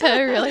stubbed his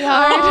toe really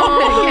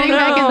hard, getting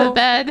back in the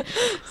bed.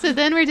 So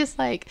then we're just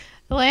like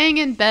laying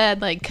in bed,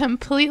 like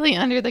completely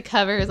under the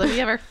covers. Like we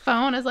have our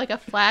phone as like a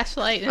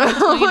flashlight in between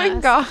Oh my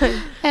us.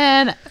 God.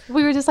 And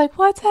we were just like,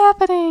 what's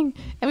happening?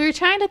 And we were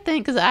trying to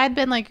think, because I'd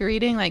been like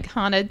reading like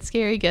haunted,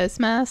 scary ghost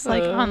mess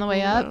like on the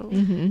way up.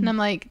 And I'm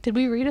like, did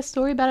we read a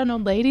story about an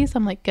old lady? So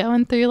I'm like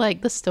going through like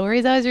the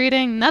stories I was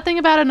reading. Nothing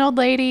about an old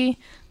lady.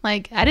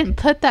 Like I didn't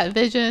put that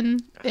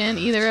vision in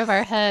either of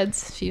our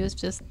heads. She was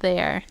just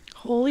there.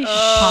 Holy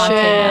Haunting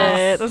shit.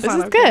 us. That's This not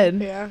is okay.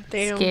 good. Yeah.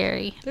 Damn.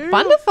 Scary.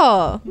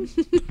 Wonderful.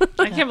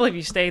 I can't believe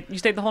you stayed. You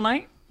stayed the whole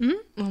night. Oh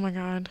my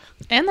God.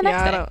 And the next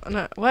Yeah, I day. don't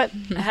know. What?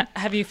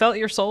 Have you felt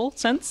your soul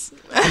since?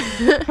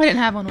 I didn't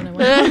have one when I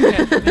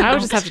went. I would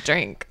just have to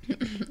drink.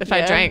 If I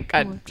Yeah. drank,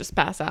 I'd just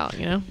pass out,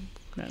 you know?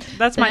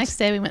 That's The my. next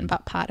day we went and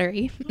bought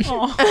pottery.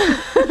 Oh.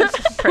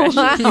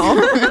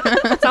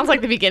 Wow. Sounds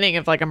like the beginning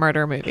of like a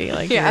murder movie.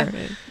 Like, Yeah.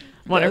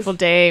 wonderful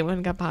day, went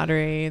and got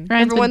pottery. And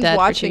Ryan's been Everyone's dead for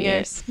watching 2 it.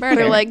 years.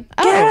 They're like,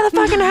 get out of the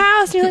fucking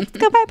house. And you're like, let's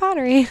go buy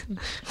pottery.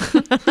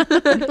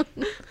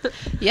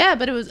 Yeah,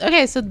 but it was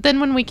okay. So then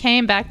when we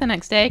came back the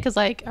next day, because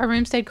like our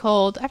room stayed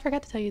cold, I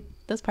forgot to tell you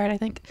this part, I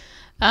think.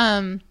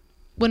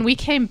 When we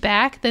came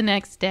back the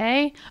next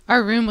day,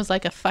 our room was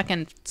like a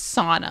fucking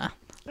sauna.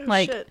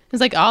 Like shit. it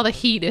was like all the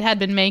heat it had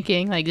been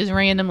making, like just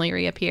randomly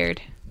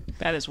reappeared.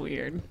 That is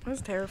weird.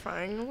 That's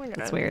terrifying. Oh my God.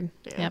 That's weird.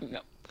 Yeah.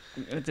 Yep.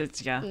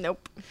 It's yeah.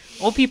 Nope.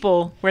 Old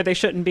people where they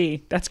shouldn't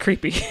be. That's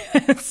creepy.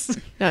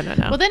 No.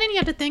 Well, then you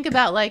have to think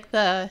about like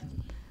the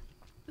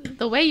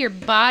way your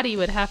body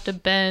would have to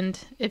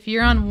bend if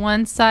you're on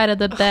one side of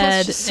the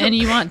bed and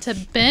you want to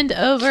bend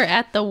over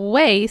at the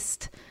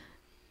waist,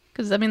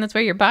 because I mean that's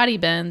where your body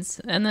bends,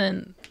 and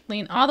then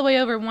lean all the way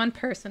over one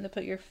person to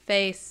put your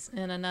face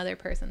in another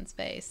person's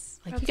face.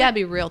 Like you gotta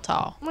be real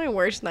tall. My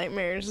worst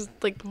nightmare is just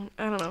like,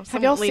 I don't know. Have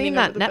someone y'all leaning seen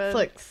that over the bed.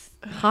 Netflix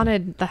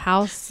haunted the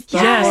house?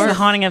 Yes, before? The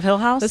Haunting of Hill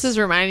House. This is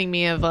reminding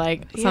me of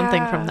like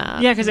something from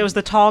that. yeah, because it was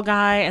the tall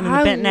guy and then the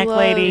I bent neck love-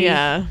 lady.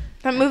 Yeah.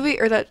 That movie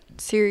or that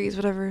series,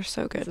 whatever, is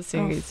so good. It's a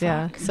series, fuck.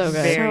 yeah. So good.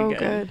 Very so good.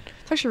 good.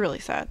 It's actually really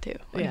sad too.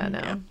 Like, Yeah,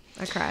 no.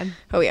 I cried.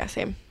 Oh yeah,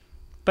 same.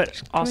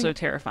 But also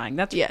terrifying.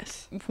 That's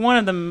Yes. one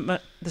of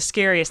the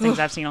scariest things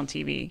I've seen on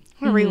TV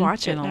I want to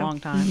rewatch it in a now. long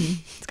time.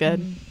 It's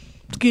good.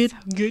 Good.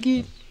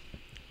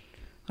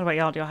 What about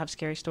y'all? Do y'all have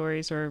scary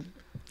stories or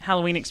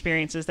Halloween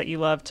experiences that you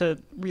love to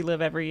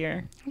relive every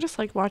year? I just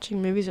like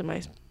watching movies with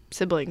my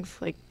siblings,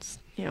 like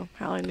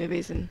Halloween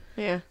movies, and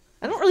yeah.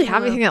 I don't really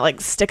have anything that like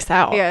sticks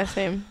out. Yeah,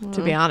 same.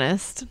 To be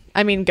honest,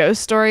 I mean,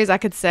 ghost stories. I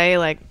could say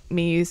like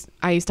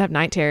I used to have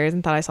night terrors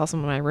and thought I saw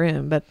someone in my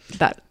room, but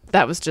that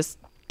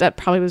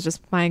probably was just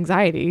my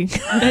anxiety.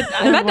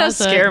 That does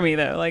scare me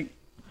though. Like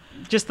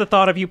just the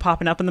thought of you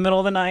popping up in the middle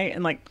of the night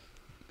and like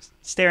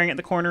staring at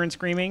the corner and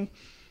screaming,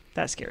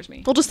 that scares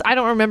me. Well, just I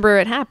don't remember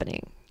it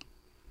happening.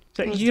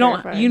 So That's you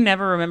terrifying. you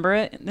never remember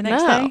it the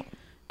next No. day?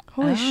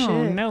 Holy Oh,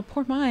 shit. no,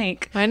 poor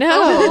Mike. I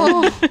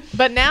know,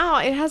 but now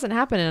it hasn't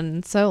happened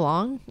in so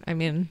long. I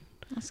mean,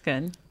 That's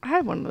good. I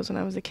had one of those when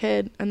I was a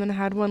kid, and then I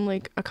had one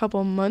like a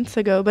couple months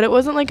ago, but it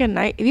wasn't like a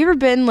night. Have you ever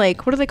been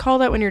like, what do they call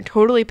that when you're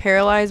totally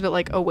paralyzed but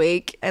like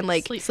awake and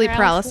like sleep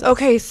paralysis.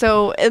 Okay,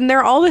 so, and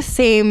they're all the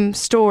same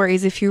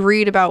stories if you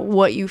read about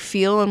what you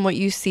feel and what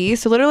you see.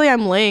 So literally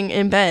I'm laying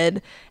in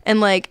bed and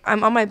like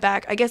I'm on my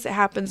back. I guess it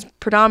happens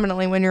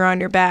predominantly when you're on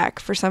your back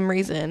for some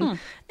reason.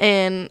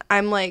 And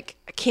I'm like,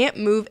 I can't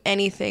move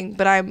anything,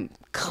 but I'm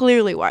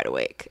clearly wide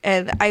awake.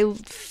 And I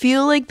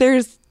feel like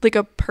there's like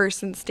a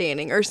person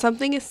standing or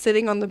something is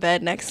sitting on the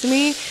bed next to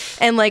me.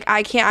 And like,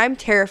 I'm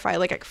terrified.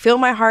 Like I feel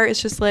my heart.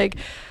 It's just like,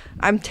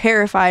 I'm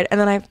terrified. And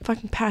then I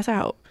fucking pass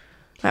out.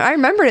 I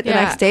remembered it the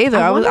Yeah, next day though.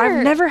 I wonder-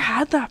 I've never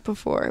had that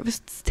before. It was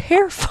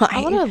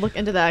terrifying. I want to look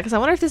into that because I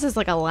wonder if this is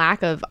like a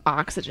lack of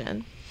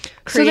oxygen, So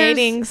there's-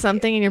 creating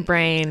something in your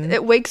brain.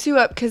 It wakes you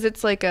up because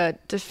it's like a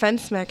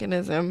defense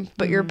mechanism,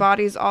 but your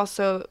body's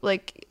also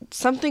like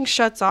something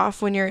shuts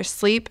off when you're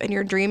asleep and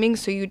you're dreaming,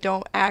 so you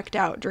don't act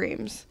out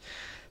dreams.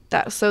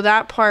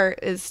 That part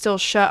is still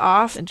shut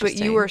off, but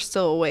Interesting. you are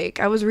still awake.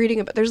 I was reading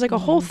about there's like a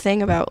whole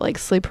thing about like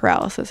sleep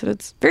paralysis, and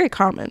it's very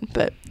common,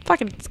 but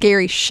fucking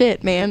scary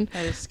shit, man.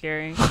 That is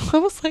scary. I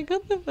was like,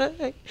 what the fuck?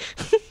 I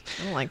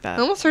don't like that.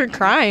 I almost started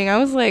crying. I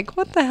was like,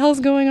 what the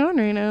hell's going on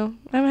right now?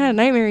 I haven't had a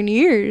nightmare in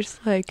years.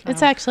 Like,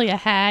 It's actually a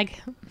hag.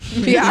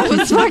 yeah, I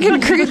was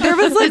fucking creeped. There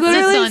was like It sits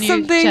literally on your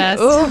something. chest.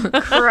 Oh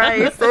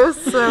Christ, that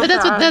was so. But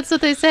bad. that's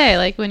what they say.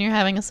 Like when you're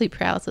having a sleep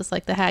paralysis,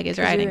 like the hag is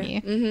riding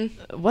you.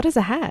 Mm-hmm. What is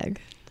a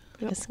hag?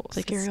 It's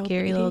like a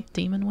scary little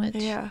demon witch.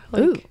 Yeah.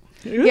 Ooh. Like,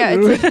 yeah,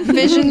 it's like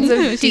visions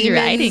of She's demons.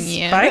 riding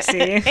you.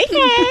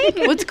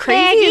 Spicy. What's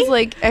crazy is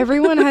like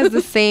everyone has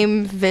the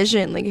same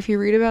vision. Like if you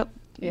read about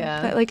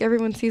that, like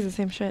everyone sees the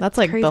same shit. That's It's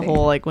like crazy. the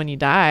whole like when you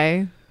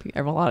die,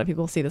 a lot of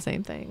people see the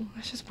same thing.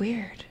 It's just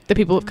weird. The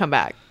people who've come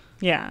back.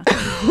 Yeah.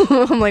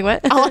 I'm like,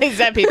 what? All these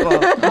dead people. All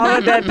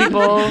the dead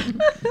people.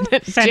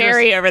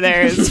 Jerry over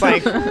there is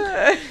like,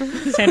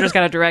 Sandra's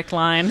got a direct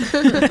line.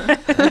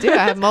 I do.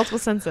 I have multiple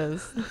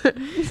senses.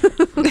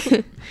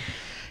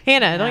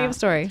 Hannah, don't you have a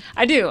story?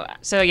 I do.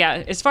 So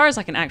yeah, as far as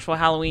like an actual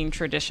Halloween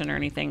tradition or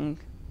anything,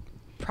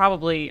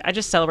 probably I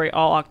just celebrate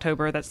all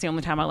October. That's the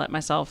only time I let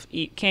myself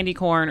eat candy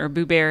corn or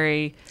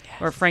blueberry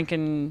or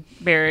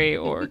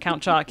frankenberry or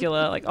Count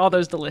Chocula, like all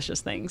those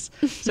delicious things.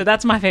 So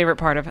that's my favorite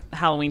part of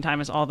Halloween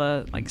time is all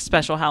the like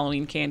special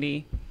Halloween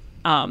candy,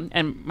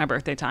 and my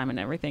birthday time and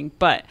everything.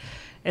 But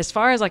as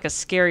far as like a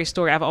scary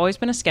story, I've always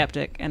been a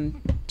skeptic,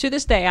 and to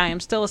this day I am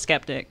still a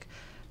skeptic.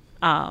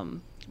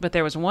 But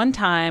there was one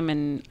time,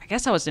 and I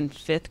guess I was in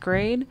 5th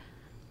grade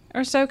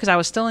or so, because I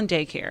was still in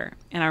daycare.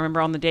 And I remember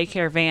on the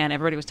daycare van,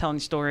 everybody was telling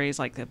stories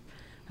like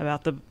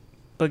about the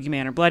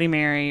Boogeyman or Bloody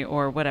Mary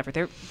or whatever.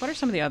 What are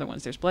some of the other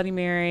ones? There's Bloody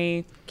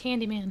Mary.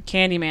 Candyman.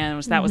 Candyman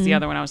was the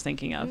other one I was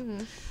thinking of.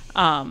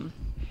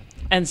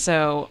 And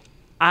so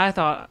I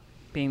thought,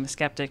 being the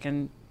skeptic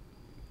and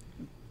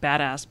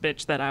badass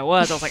bitch that I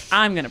was like,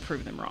 I'm going to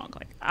prove them wrong.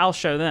 Like, I'll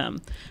show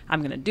them.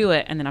 I'm going to do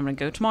it. And then I'm going to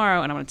go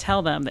tomorrow and I'm going to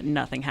tell them that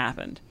nothing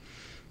happened.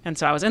 And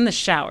so I was in the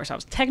shower. So I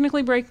was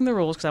technically breaking the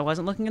rules because I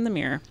wasn't looking in the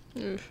mirror.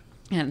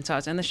 And so I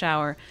was in the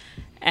shower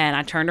and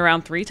I turned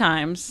around 3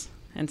 times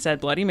and said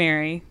Bloody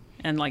Mary.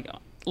 And like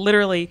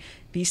literally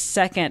the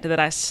second that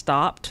I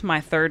stopped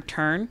my 3rd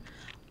turn,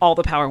 all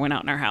the power went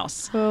out in our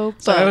house. Oh,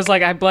 So it was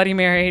like I Bloody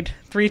Maried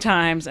 3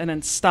 times and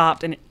then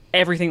stopped and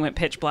everything went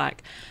pitch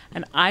black.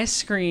 And I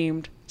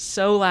screamed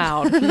so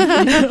loud.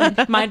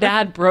 My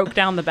dad broke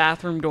down the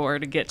bathroom door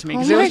to get to me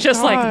because Oh it my was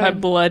just like my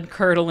God. blood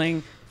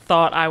curdling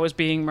thought I was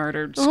being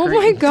murdered scream.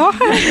 Oh my god,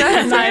 that's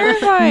And I've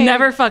terrifying.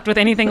 never fucked with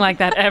anything like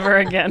that ever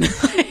again.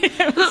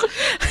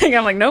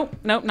 I'm like, nope,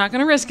 not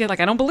gonna risk it. Like,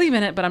 I don't believe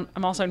in it, but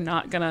I'm also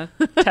not gonna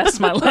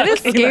test my luck. That is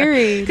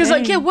scary. Because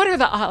like, yeah, what are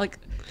the odds? Like,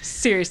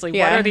 seriously, what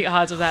Yeah. are the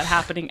odds of that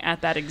happening at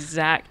that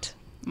exact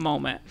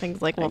moment?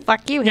 Things like, well,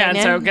 fuck you, Yeah, and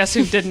Hannah. so guess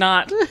who did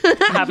not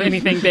have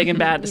anything big and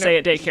bad to say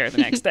at daycare the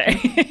next day?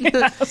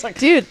 I was like,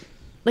 Dude,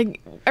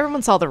 like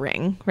everyone saw The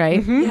Ring,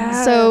 right?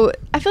 Yeah. So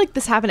I feel like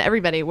this happened to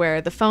everybody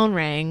where the phone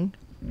rang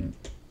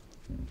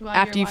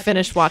after you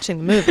finished watching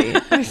the movie.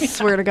 I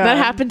swear to God. That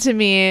happened to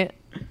me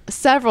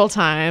several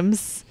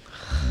times,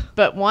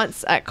 but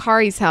once at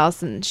Kari's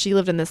house, and she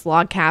lived in this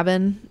log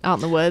cabin out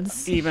in the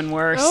woods. even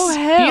worse. Oh,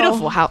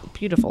 hell.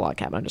 Beautiful log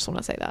cabin. I just want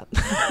to say that.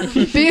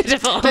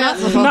 Beautiful.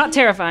 Not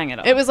terrifying at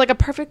all. It was like a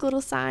perfect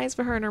little size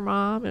for her and her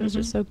mom. It was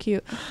just so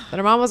cute. But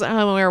her mom wasn't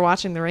home when we were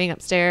watching The Ring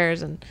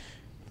upstairs, and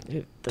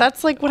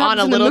That's like what on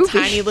happens a in the little movie.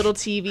 tiny little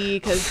TV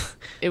because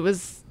it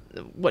was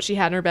what she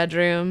had in her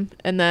bedroom.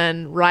 And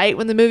then right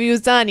when the movie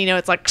was done, you know,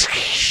 it's like,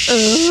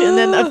 and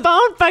then the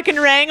phone fucking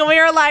rang, and we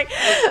were like,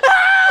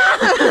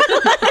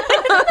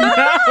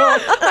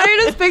 I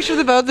just picture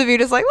the both of you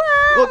just like,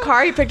 well,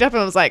 Kari picked up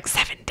and was like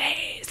 7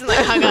 days, and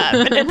like hung up,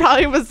 and it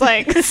probably was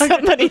like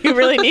somebody who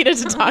really needed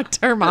to talk to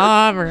her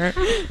mom, or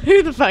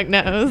who the fuck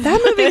knows.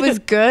 that movie was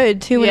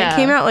good too when Yeah. it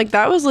came out. Like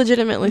that was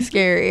legitimately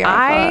scary.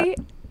 I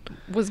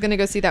was gonna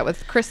go see that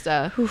with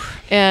Krista,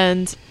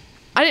 and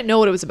I didn't know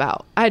what it was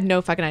about. I had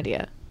no fucking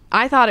idea.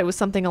 I thought it was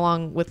something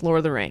along with Lord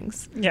of the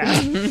Rings, yeah.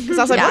 because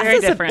I was like, Yeah. Very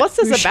what's, different. what's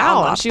this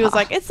about? And she was Thought.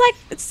 like, it's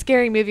a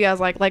scary movie. I was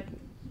like,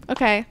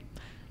 okay,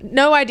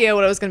 no idea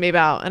what it was gonna be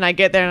about. And I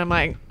get there and I'm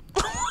like,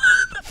 what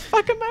the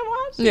fuck am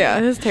I watching? Yeah,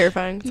 it was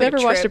terrifying. It's You like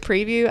ever watched a trip.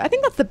 preview? I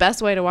think that's the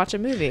best way to watch a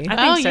movie.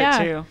 I Oh, think so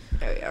yeah. too.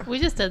 Oh, yeah. We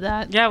just did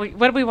that. Yeah,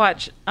 what did we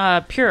watch?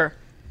 Pure.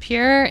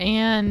 Pure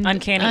and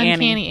Uncanny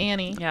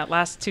Annie. Yeah,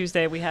 last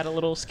Tuesday we had a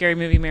little scary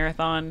movie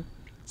marathon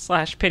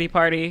 / pity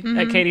party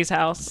at Katie's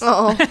house.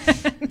 Oh,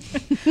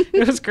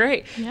 It was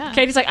great. Yeah.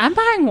 Katie's like, I'm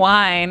buying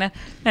wine,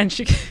 and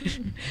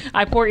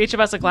I pour each of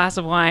us a glass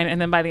of wine,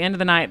 and then by the end of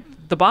the night,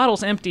 the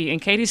bottle's empty,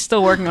 and Katie's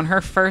still working on her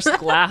first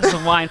glass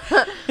of wine,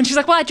 and she's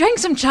like, well, I drank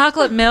some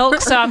chocolate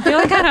milk, so I'm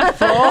feeling kind of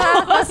full.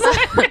 Well, so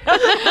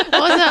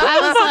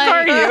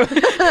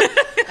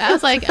I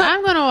was like,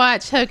 I'm gonna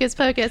watch Hocus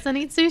Pocus and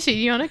eat sushi.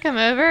 You want to come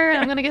over?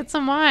 I'm gonna get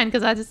some wine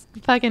because I just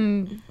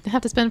fucking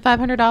have to spend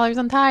 $500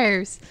 on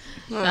tires.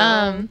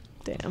 Damn.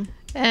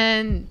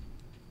 And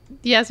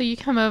yeah, so you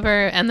come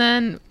over, and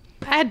then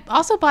I had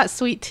also bought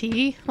sweet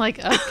tea,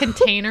 like a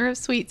container of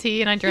sweet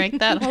tea, and I drank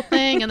that whole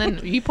thing. And then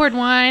you poured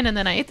wine, and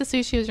then I ate the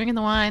sushi, I was drinking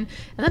the wine,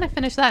 and then I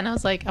finished that, and I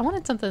was like, I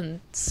wanted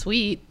something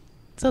sweet.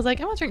 So I was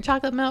like, I want to drink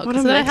chocolate milk. What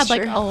So a then I had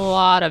like mixture. a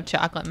lot of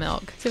chocolate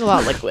milk. It's a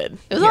lot of liquid.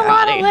 It was a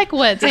lot of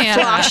liquids, Hannah.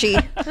 flashy.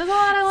 It was a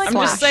lot of I'm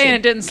liquids. just saying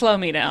it didn't slow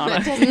me down.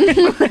 I'm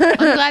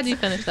glad you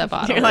finished that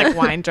bottle. You're like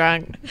wine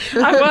drunk.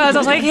 I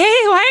was like, hey,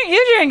 why aren't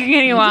you drinking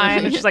any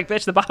wine? And she's like,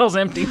 bitch, the bottle's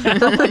empty now.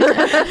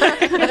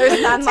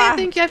 I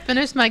think I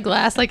finished my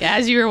glass like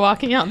as you were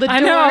walking out the door. I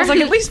know. I was like,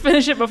 at least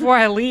finish it before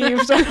I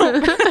leave. So I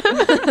don't-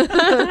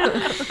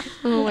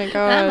 Oh my I'm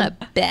god.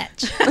 a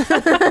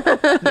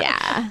bitch.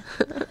 Yeah.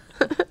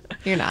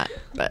 You're not,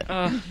 but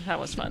that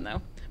was fun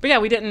though. But yeah,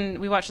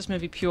 we watched this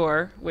movie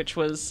Pure, which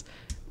was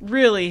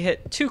really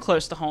hit too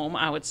close to home,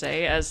 I would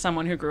say, as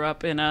someone who grew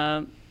up in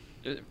a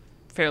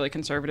fairly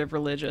conservative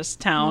religious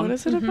town. What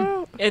is it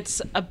about?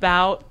 It's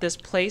about this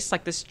place,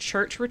 like this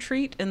church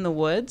retreat in the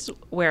woods,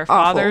 where Awful.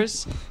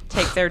 fathers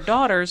take their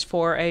daughters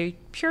for a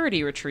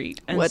purity retreat.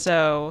 And What?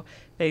 so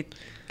they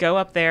go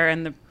up there,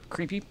 and the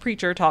creepy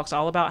preacher talks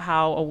all about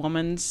how a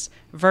woman's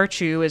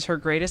virtue is her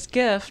greatest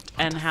gift,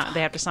 and how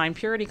they have to sign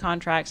purity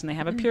contracts, and they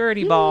have a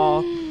purity ball.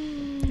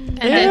 And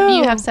if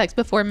you have sex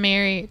before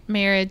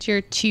marriage,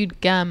 you're chewed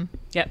gum,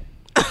 Yep.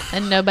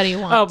 and nobody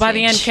wants. Oh, by you.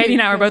 the end, Katie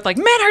and I were both like,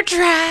 men are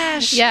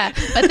trash. Yeah,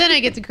 but then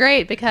it gets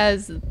great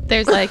because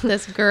there's like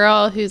this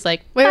girl who's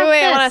like, wait, "Fuck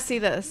I this." want to see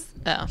this.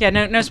 Oh, Yeah,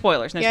 no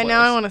spoilers. No Yeah, spoilers.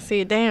 now I want to see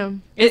it.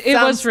 Damn. It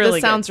was really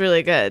This sounds good.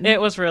 really good. It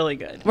was really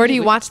good. Where do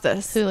you watch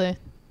this? Hulu.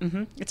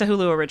 It's a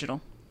Hulu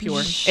original.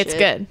 Pure. It's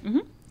good.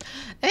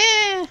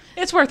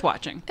 It's worth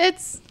watching.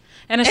 It's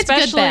And It's good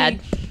especially, bad.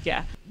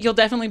 yeah, you'll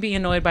definitely be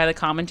annoyed by the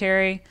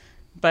commentary,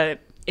 but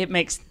it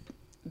makes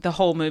the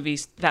whole movie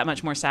that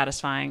much more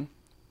satisfying.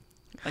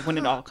 Like when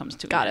it all comes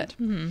to Got an it.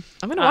 end.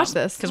 I'm gonna watch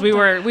this because we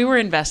were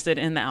invested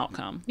in the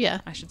outcome. Yeah.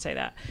 I should say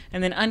that.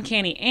 And then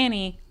Uncanny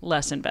Annie,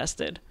 less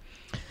invested.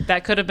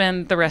 That could have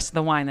been the rest of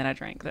the wine that I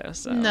drank, though.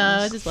 So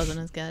no, it just wasn't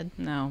as good.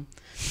 no.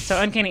 So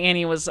Uncanny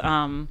Annie was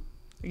again.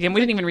 We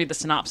didn't even read the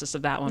synopsis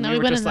of that one. No, we we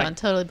were went just in like on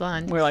totally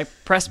blind. we're like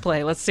press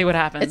play. Let's see what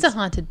happens. It's a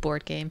haunted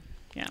board game.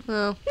 yeah.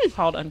 Oh.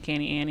 Called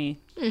Uncanny Annie.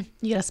 You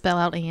gotta spell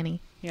out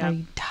Annie. Yeah. Or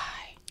you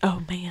die.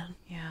 Oh man.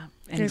 Yeah.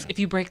 And if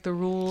you break the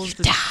rules,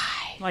 die.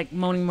 Like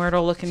Moaning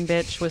Myrtle looking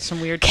bitch with some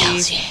weird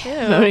teeth.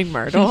 Moaning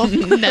Myrtle.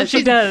 No,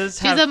 She does.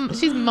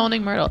 She's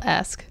Moaning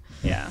Myrtle-esque.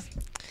 Yeah.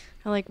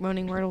 I like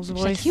Moaning Myrtle's She's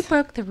voice. like, you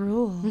broke the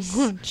rules.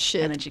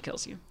 Shit. And then she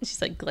kills you.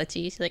 She's like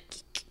glitchy. She's like,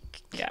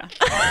 Yeah.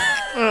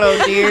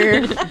 Oh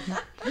dear.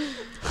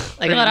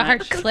 Like a lot of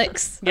hard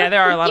clicks. Yeah,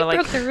 there are a lot You of like.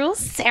 broke the rules,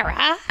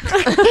 Sarah.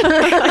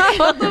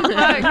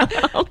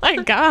 Oh my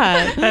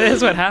god. That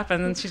is what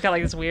happens. And she's got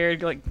like this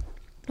weird, like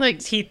Like,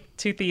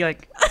 toothy,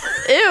 like.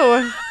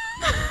 Ew.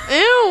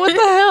 Ew, what the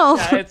hell?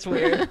 Yeah, it's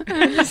weird.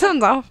 That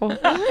sounds awful.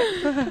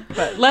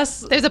 But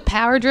less. there's a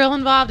power drill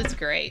involved. It's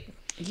great.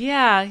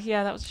 Yeah,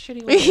 that was a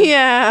shitty one.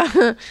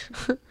 Yeah.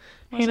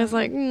 Hannah's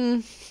like,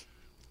 All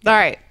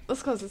right,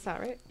 let's close this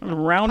out, right?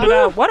 Round it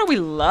out. What are we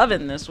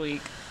loving this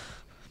week?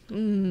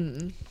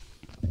 Mm.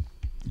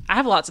 I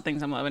have lots of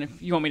things I'm loving.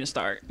 If you want me to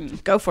start,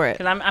 Go for it.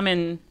 because I'm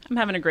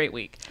having a great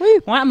week.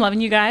 Woo. Well, I'm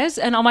loving you guys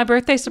and all my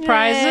birthday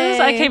surprises. Yay.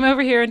 I came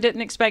over here and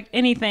didn't expect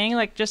anything,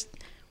 like just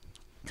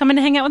coming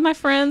to hang out with my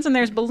friends. And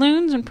there's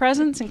balloons and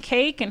presents and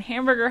cake and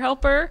hamburger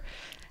helper,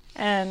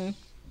 and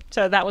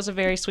so that was a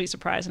very sweet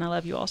surprise. And I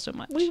love you all so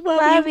much.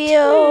 love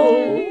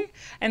you.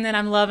 And then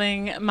I'm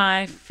loving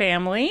my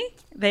family.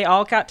 They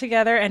all got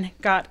together and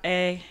got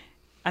an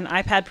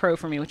iPad Pro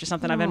for me, which is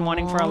something I've been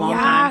wanting for a long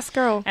time. Yes,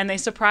 girl. And they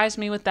surprised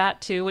me with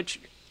that too, which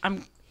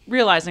I'm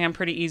realizing I'm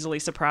pretty easily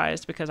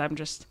surprised because I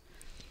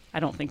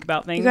don't think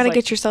about things. You gotta like,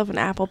 get yourself an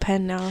Apple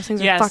Pen now. Those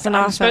things are yes, fucking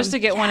I'm awesome. supposed to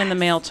get one in the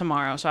mail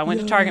tomorrow. So I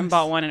went to Target and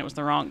bought one, and it was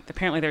the wrong.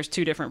 Apparently, there's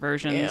 2 different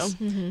versions,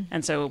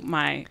 and so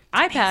my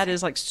iPad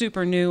is like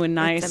super new and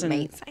nice, It's and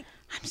amazing.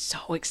 I'm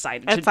so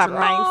excited It's to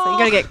amazing. You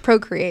gotta get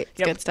Procreate. It's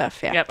Yep. good stuff.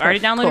 Yeah. Yep, I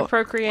already downloaded Cool.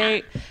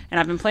 Procreate, and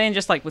I've been playing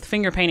just like with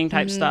finger painting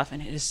type stuff, and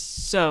it is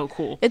so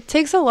cool. It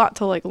takes a lot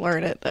to like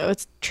learn it though.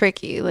 It's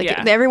tricky. Like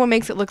Yeah. everyone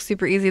makes it look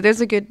super easy. There's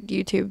a good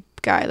YouTube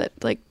guy that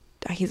like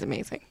he's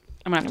amazing.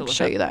 I'm gonna have to I'll look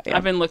show up. you that, yeah.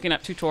 I've been looking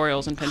up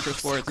tutorials and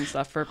Pinterest boards and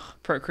stuff for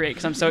Procreate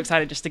because I'm so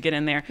excited just to get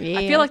in there. I Yeah.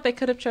 feel like they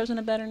could have chosen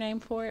a better name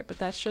for it, but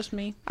that's just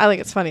me. I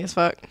think it's funny as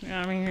fuck.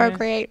 I mean,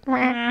 Procreate. So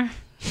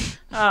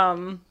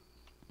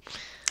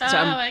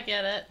I'm- I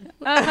get it.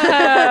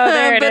 oh,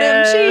 there it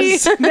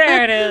is.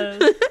 There it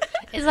is.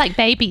 It's like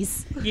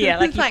babies. Yeah,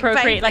 like you like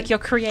procreate, baby. like you're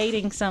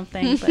creating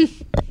something, but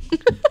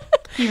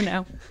you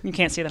know, you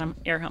can't see that I'm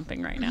air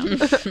humping right now. You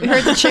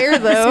heard the chair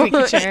though.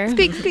 Squeaky chair.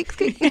 Speak.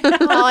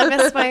 Oh, I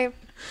miss my.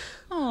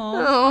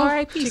 Oh,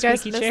 R.I.P. You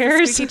guys squeaky miss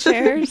chairs. the squeaky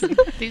chairs.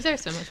 These are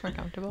so much more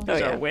comfortable. Oh, So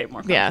yeah. way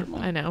more Yeah,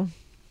 comfortable.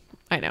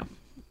 I know.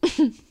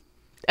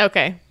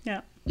 Okay.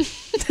 Yeah.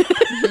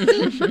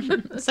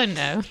 So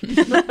no,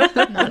 not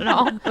at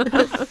all.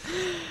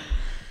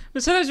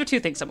 So those are 2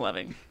 things I'm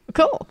loving.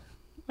 Cool.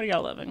 What are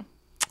y'all loving?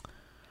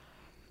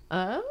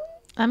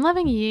 I'm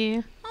loving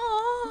you.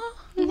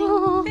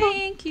 Oh,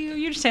 thank you.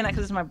 You're just saying that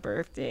because it's my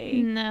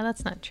birthday. No,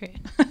 that's not true.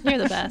 You're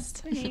the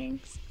best.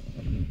 Thanks.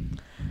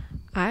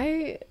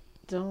 I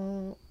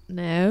don't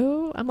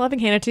know. I'm loving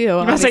Hannah too.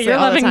 I was like, obviously, you're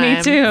all the loving me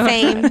time.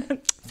 too.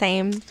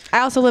 Same. I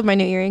also love my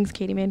new earrings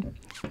Katie made.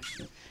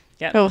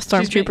 Yeah. Oh, She's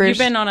been- stormtroopers. You've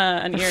been on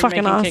an They're ear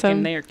fucking making kick, awesome.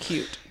 and they are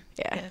cute.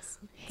 Yeah. Yes.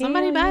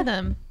 Somebody buy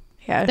them.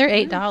 Yeah. They're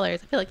 $8. I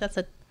feel like that's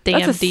a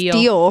damn That's a deal.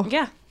 steal.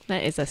 Yeah.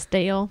 That is a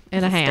stale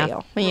and a half.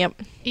 Steal.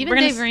 Yep. Even We're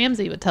gonna Dave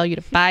Ramsey would tell you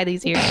to buy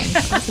these earrings.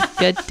 That's a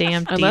good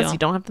damn deal. Unless you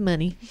don't have the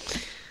money.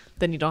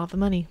 Then you don't have the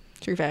money.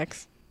 True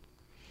facts.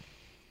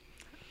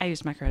 I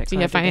used my credit Do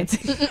card. you have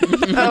today.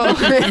 financing? Oh,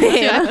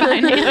 yeah.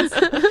 finance.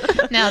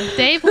 Now,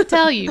 Dave will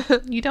tell you,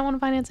 you don't want to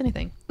finance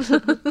anything.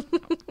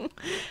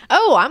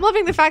 Oh, I'm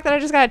loving the fact that I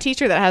just got a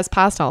t-shirt that has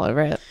pasta all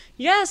over it.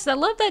 Yes, I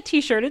love that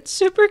T-shirt. It's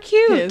super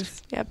cute.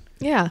 Yep.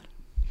 Yeah.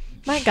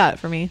 Mike got it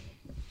for me.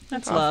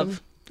 That's Awesome.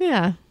 love.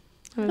 Yeah.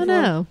 That I is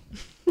know.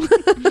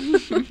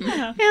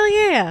 Yeah. Hell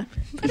yeah.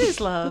 That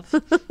is love.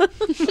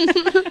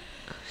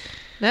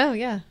 No,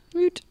 yeah.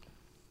 Root.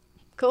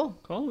 Cool.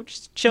 Cool.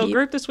 Just chill Yep.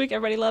 group this week.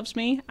 Everybody loves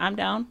me. I'm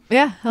down.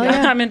 Yeah. Hell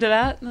yeah. I'm into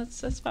that.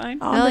 That's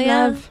fine. All Hell the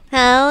yeah. love.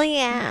 Hell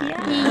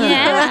yeah.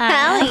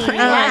 Yeah.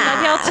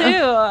 I love y'all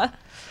too.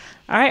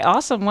 All right,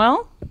 awesome.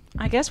 Well,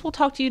 I guess we'll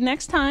talk to you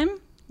next time.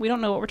 We don't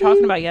know what we're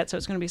talking about yet, so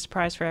it's going to be a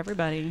surprise for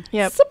everybody.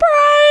 Yep.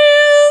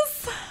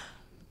 Surprise!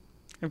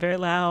 A very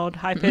loud,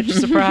 high-pitched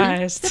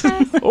surprise.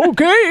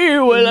 Okay,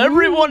 well,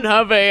 everyone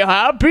have a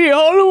happy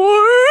Halloween!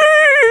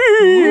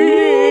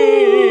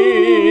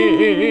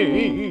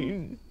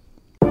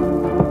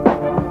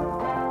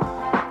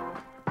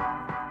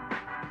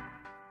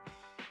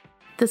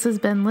 This has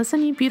been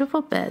Listen You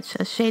Beautiful Bitch,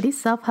 a shady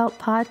self-help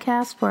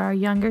podcast for our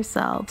younger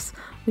selves.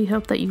 We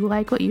hope that you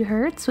like what you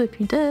heard, so if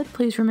you did,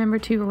 please remember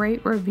to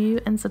rate, review,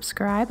 and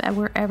subscribe at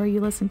wherever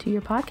you listen to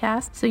your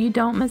podcast so you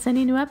don't miss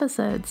any new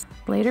episodes.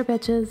 Later,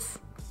 bitches.